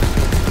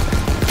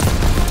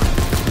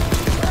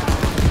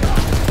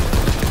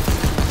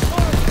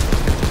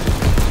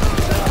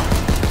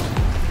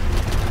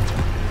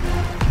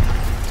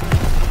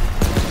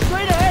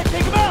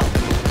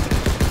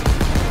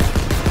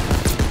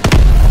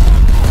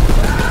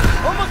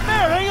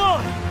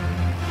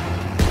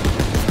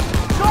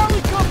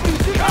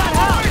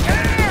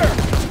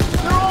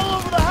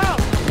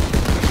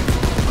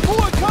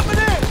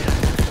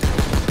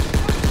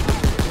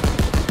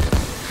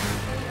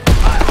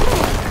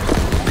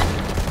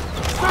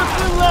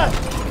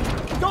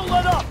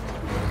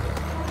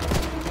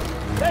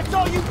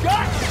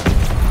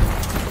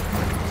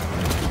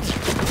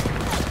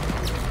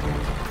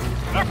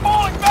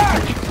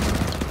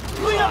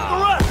 Clean up the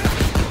rest!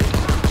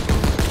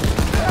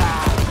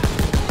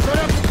 Set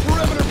up the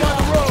perimeter by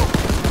the road!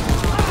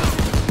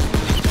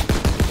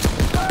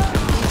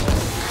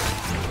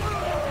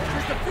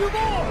 Just a few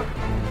more!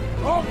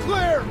 All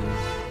clear!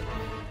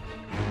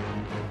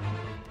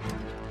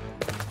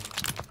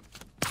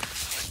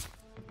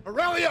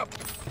 Rally up!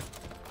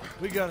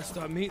 We gotta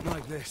stop meeting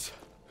like this.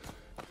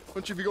 Why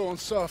don't you be going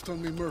soft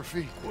on me,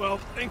 Murphy? Well,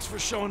 thanks for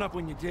showing up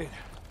when you did.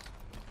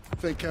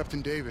 Thank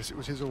Captain Davis. It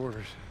was his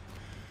orders.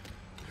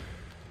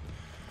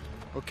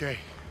 Okay.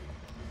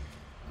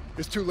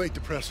 It's too late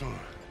to press on.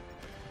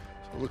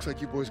 So it looks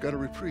like you boys got a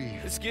reprieve.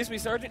 Excuse me,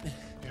 Sergeant?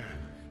 Yeah.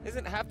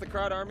 Isn't half the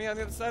crowd army on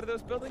the other side of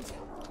those buildings?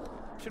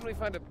 Shouldn't we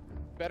find a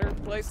better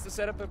place to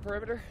set up a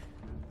perimeter?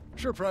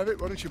 Sure, Private.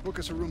 Why don't you book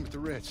us a room at the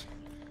Ritz?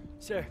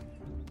 Sir.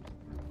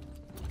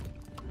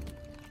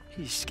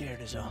 He's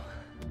scared as all.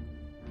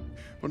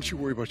 Why don't you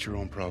worry about your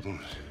own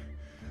problems?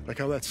 Like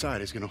how that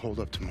side is gonna hold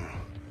up tomorrow.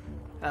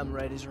 I'm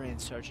right as rain,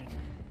 Sergeant.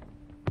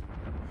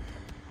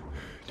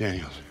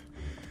 Daniels,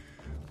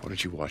 why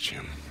don't you watch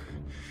him?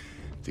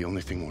 The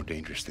only thing more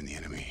dangerous than the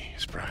enemy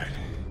is pride.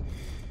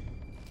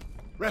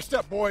 Rest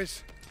up,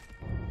 boys.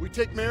 We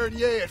take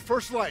Meridier at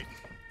first light.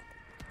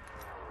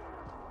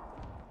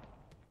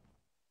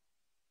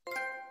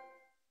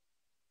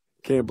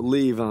 Can't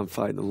believe I'm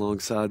fighting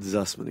alongside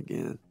Zussman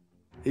again.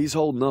 He's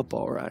holding up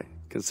all right,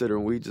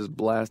 considering we just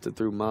blasted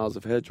through miles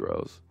of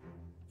hedgerows.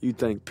 You'd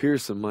think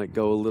Pearson might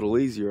go a little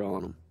easier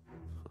on him.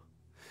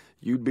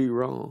 You'd be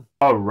wrong.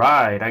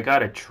 Alright, I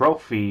got a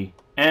trophy,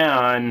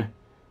 and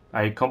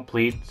I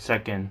complete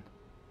second.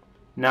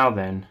 Now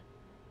then.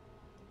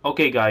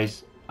 Okay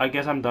guys, I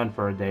guess I'm done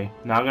for a day.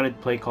 Now I'm gonna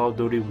play Call of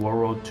Duty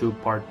World War II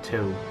Part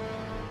 2.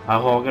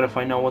 I'm gonna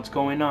find out what's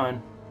going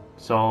on.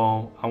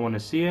 So, I wanna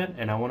see it,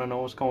 and I wanna know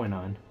what's going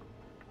on.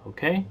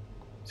 Okay?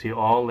 See you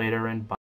all later, and bye.